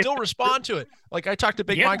 I still respond to it. Like, I talked to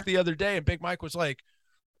Big Mike the other day, and Big Mike was like,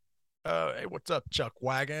 hey, what's up, Chuck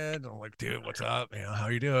Wagon? And I'm like, dude, what's up, man? How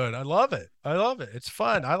you doing? I love it. It's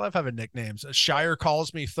fun. I love having nicknames. Shire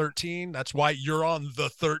calls me 13. That's why you're on the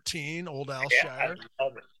 13, old Al Shire. I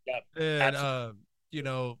love it. Yeah, and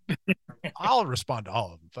I'll respond to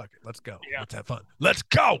all of them. Fuck it. Let's go. Yeah. Let's have fun. Let's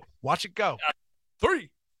go. Watch it go. 3.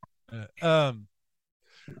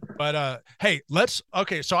 Hey,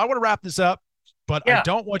 so I want to wrap this up, but I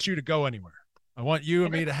don't want you to go anywhere. I want you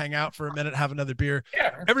and me to hang out for a minute, have another beer.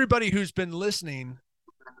 Yeah. Everybody who's been listening,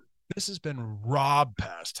 this has been Rob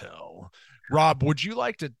Pastel. Rob, would you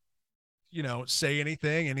like to, say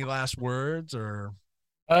anything, any last words, or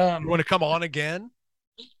you want to come on again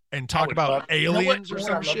and talk about aliens or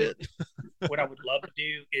some shit? What I would love to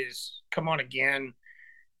do is come on again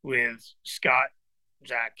with Scott,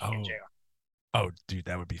 Zach, and JR. Oh, dude,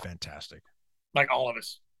 that would be fantastic. Like all of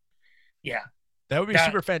us. Yeah. That would be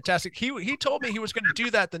super fantastic. He told me he was going to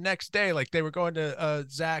do that the next day. Like, they were going to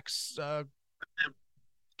Zach's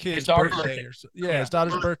kid's birthday. His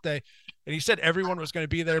daughter's birthday. And he said everyone was going to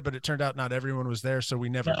be there, but it turned out not everyone was there, so we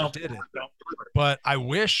never did it. But I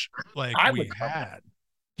wish we had.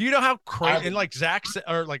 Do you know how crazy? And like Scott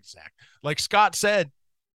said,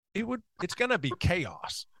 it's going to be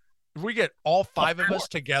chaos. If we get all 5 of us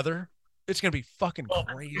together, it's going to be fucking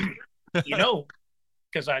crazy.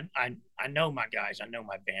 Because I know my guys, I know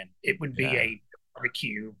my band. It would be a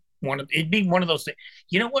barbecue. It'd be one of those things.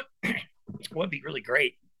 You know what? What would be really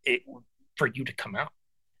great? For you to come out.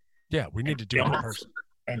 Yeah, we need to do it in person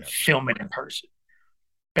and film it in person,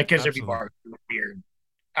 because every bar is weird.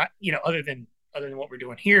 Other than what we're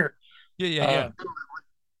doing here. Yeah.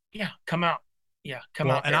 Come out. Yeah, come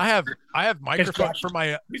out. And there. I have microphones for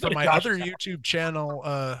my other YouTube channel.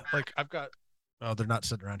 I've got. Oh, they're not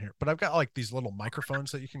sitting around here, but I've got like these little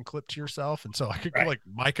microphones that you can clip to yourself, and so I could like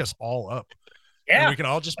mic us all up. Yeah, and we can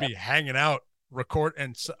all just be hanging out, record,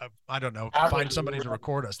 and I don't know, find somebody to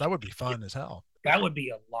record us. That would be fun as hell. That would be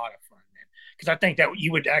a lot of fun, man. Because I think that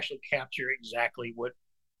you would actually capture exactly what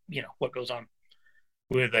goes on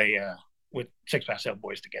with a with Six Past Hell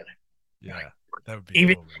Boys together. Yeah, like, that would be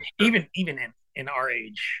even in our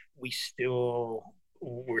age, we're still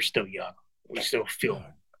young. We still feel,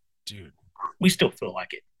 dude. We still feel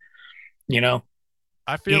like it. You know,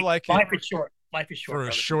 I feel like life is short. Life is short for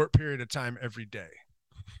a short period of time every day.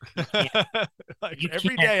 Like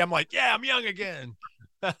every day, I'm like, yeah, I'm young again.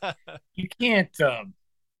 You can't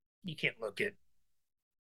look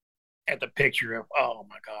at the picture of, oh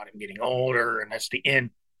my God, I'm getting older, and that's the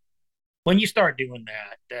end. When you start doing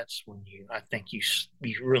that, that's when I think you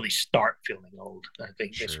really start feeling old. I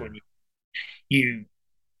think that's when you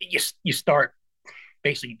start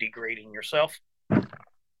basically degrading yourself.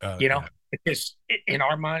 Because in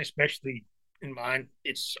our mind, especially in mine,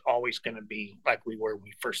 it's always going to be like we were when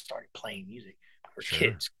we first started playing music for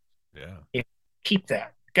kids. Yeah. Keep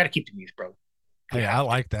that. Got to keep the youth, bro. Hey, I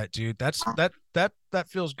like that, dude. That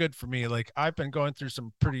feels good for me. Like I've been going through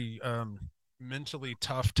some pretty mentally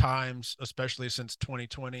tough times, especially since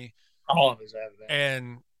 2020. All of us have that.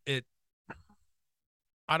 And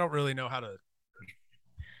I don't really know how to.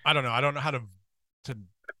 I don't know. I don't know how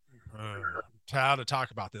to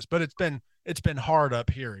talk about this, but it's been hard up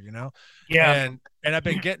here, you know. Yeah. And I've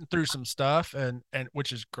been getting through some stuff, and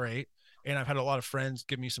which is great. And I've had a lot of friends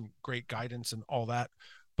give me some great guidance and all that.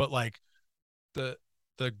 But like the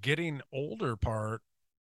getting older part,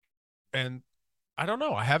 and I don't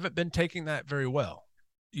know, I haven't been taking that very well,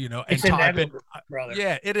 you know. And brother.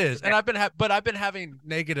 Yeah, it is. And I've been having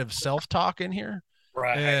negative self-talk in here.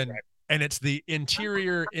 Right. And it's the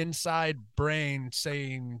interior inside brain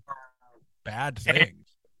saying bad things.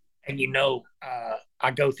 And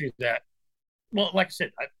I go through that. Well, like I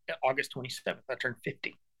said, August 27th, I turned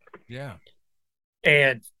 50. Yeah.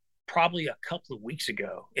 And probably a couple of weeks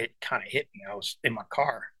ago, it kind of hit me. I was in my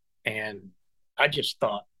car and I just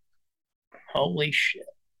thought, holy shit,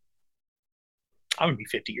 I'm going to be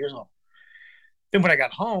 50 years old. Then when I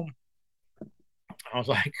got home, I was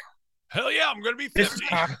like, hell yeah, I'm going to be 50. This is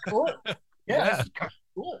kind of cool. Yeah. This is kind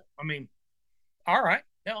of cool. I mean, all right.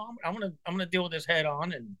 I'm gonna deal with this head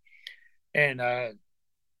on and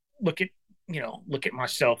look at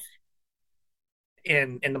myself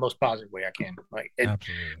in the most positive way I can.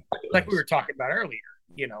 Absolutely. Like we were talking about earlier,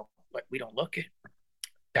 like we don't look at.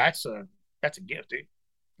 That's a gift, dude.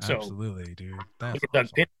 So, absolutely, dude. That's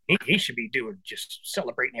awesome. He should be just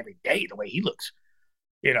celebrating every day the way he looks.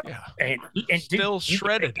 Yeah. And still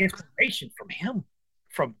shredded. Inspiration from him,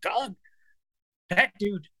 from Doug. That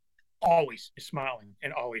dude always is smiling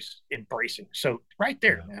and always embracing. So right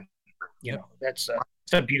there, man, that's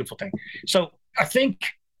a beautiful thing. So I think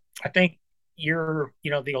you're,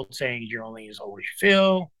 the old saying, you're only as old as you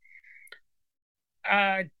feel.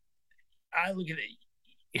 I look at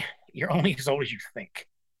it, you're only as old as you think.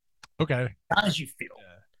 Okay. Not as you feel. Yeah.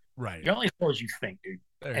 Right. You're only as old as you think, dude.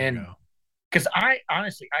 There you go. Because I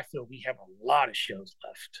feel we have a lot of shows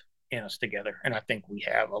left in us together. And I think we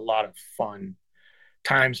have a lot of fun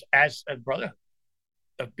times as a brother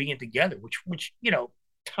of being together, which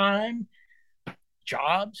time,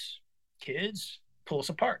 jobs, kids pull us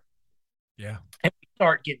apart. Yeah. And we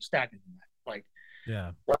start getting stagnant in that. Like,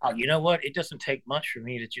 yeah, wow, you know what? It doesn't take much for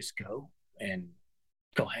me to just go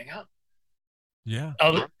hang out. Yeah.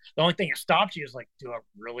 The only thing that stops you is like, do I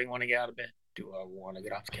really want to get out of bed? Do I want to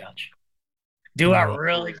get off the couch? I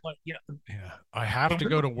really want, Yeah. I have to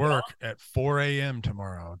go to work at 4 a.m.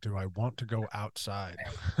 tomorrow. Do I want to go outside?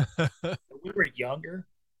 When we were younger,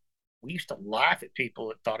 we used to laugh at people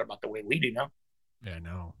that thought about the way we do now. Yeah,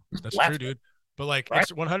 no, that's true, dude. But like,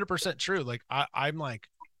 It's 100% true. Like I'm like,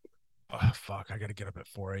 oh, fuck, I got to get up at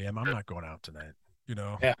 4 a.m. I'm not going out tonight,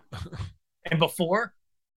 Yeah. And before,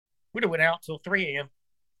 we'd have went out till 3 a.m.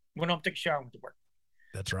 Went home, took a shower, and went to work.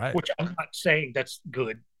 That's right. Which I'm not saying that's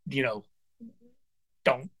good,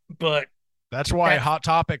 don't. But that's why Hot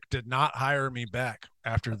Topic did not hire me back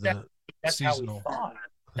after the seasonal.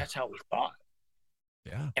 That's how we thought.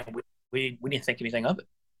 Yeah. And we didn't think anything of it.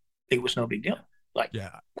 It was no big deal.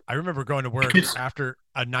 Yeah, I remember going to work after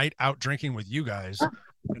a night out drinking with you guys,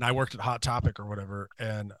 and I worked at Hot Topic or whatever.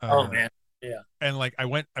 And oh man, yeah. And like I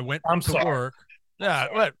went I'm to sorry. work. Yeah,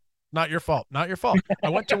 what? Not your fault. Not your fault.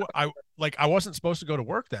 I wasn't supposed to go to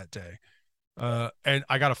work that day, and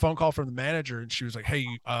I got a phone call from the manager, and she was like, "Hey,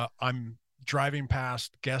 I'm driving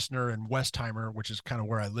past Gessner and Westheimer, which is kind of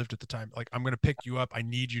where I lived at the time. Like, I'm going to pick you up. I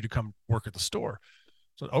need you to come work at the store."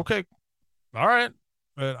 So okay, all right.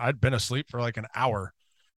 I'd been asleep for like an hour.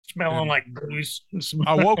 Smelling like booze.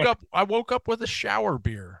 I woke up with a shower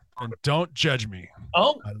beer, and don't judge me.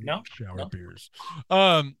 Oh, no. Shower beers.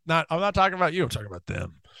 I'm not talking about you. I'm talking about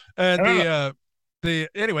them. And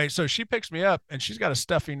anyway, so she picks me up and she's got a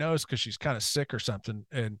stuffy nose because she's kind of sick or something.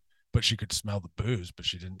 And but she could smell the booze, but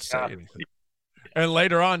she didn't say anything. And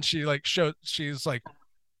later on, she's like,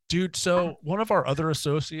 dude, so one of our other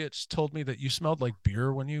associates told me that you smelled like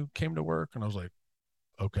beer when you came to work. And I was like,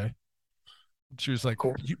 okay. She was like,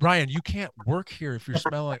 cool. Ryan, you can't work here if you're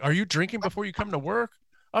smelling. Are you drinking before you come to work?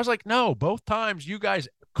 I was like, no, both times you guys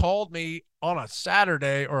called me on a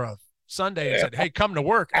Saturday or a Sunday and said, hey, come to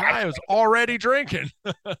work. And I was already drinking.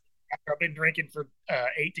 I've been drinking for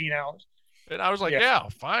 18 hours. And I was like, yeah,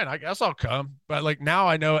 fine. I guess I'll come. But like now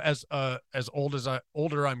I know as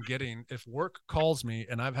older I'm getting, if work calls me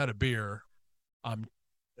and I've had a beer, I'm,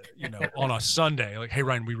 on a Sunday, like, hey,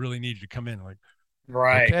 Ryan, we really need you to come in. Like,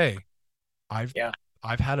 right. Okay.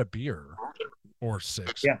 I've had a beer or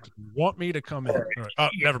 6. Yeah. You want me to come in? Oh,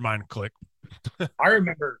 never mind. Click. I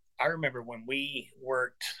remember when we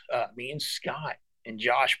worked, me and Scott and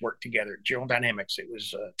Josh worked together at General Dynamics. It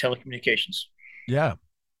was telecommunications. Yeah.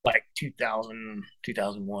 Like 2000,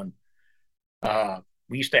 2001.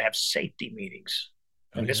 We used to have safety meetings.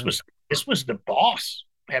 And this was the boss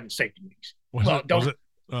having safety meetings. Was it?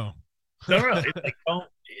 Oh. No.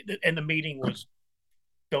 And the meeting was,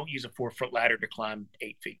 don't use a 4-foot ladder to climb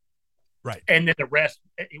 8 feet. Right. And then the rest,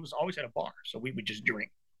 it was always at a bar. So we would just drink.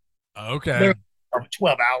 Okay.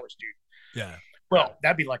 12 hours, dude. Yeah. Well,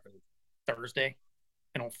 that'd be like a Thursday.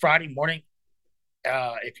 And on Friday morning,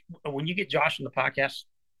 when you get Josh on the podcast,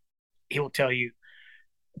 he'll tell you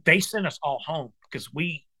they sent us all home because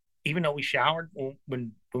even though we showered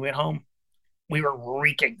when we went home, we were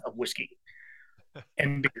reeking of whiskey.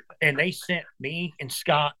 and they sent me and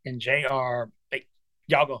Scott and JR,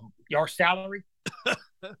 y'all go home. Y'all salary,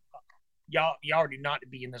 y'all do not to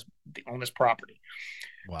be on this property.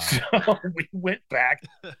 Wow. So we went back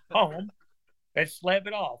home and slept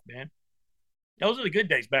it off, man. Those are the good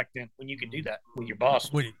days back then when you could do that with your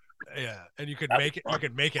boss. Yeah, and you could make it. You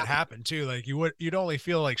could make it happen too. Like you'd only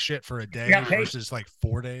feel like shit for a day versus like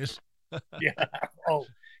 4 days. Yeah. Oh,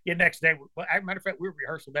 yeah. Next day. Well, as a matter of fact, we were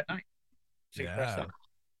rehearsal that night. Yeah.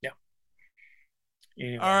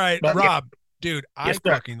 Anyway. All right, Rob, dude, I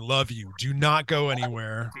fucking love you. Do not go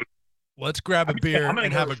anywhere. Let's grab a beer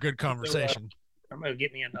and have a good conversation. I'm gonna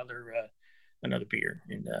get me another beer,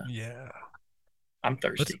 and I'm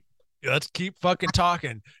thirsty. Let's keep fucking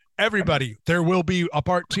talking. Everybody, there will be a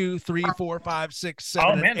part 2, 3, 4, 5, 6,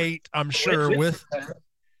 7, and 8. I'm sure with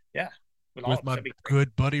my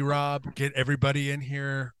good buddy Rob. Get everybody in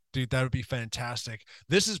here, dude. That would be fantastic.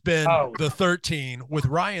 This has been the 13 with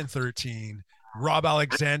Ryan 13, Rob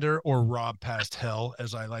Alexander, or Rob Past Hell,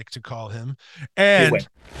 as I like to call him, and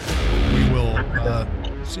we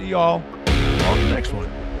will see y'all on the next one.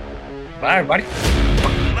 Bye, everybody.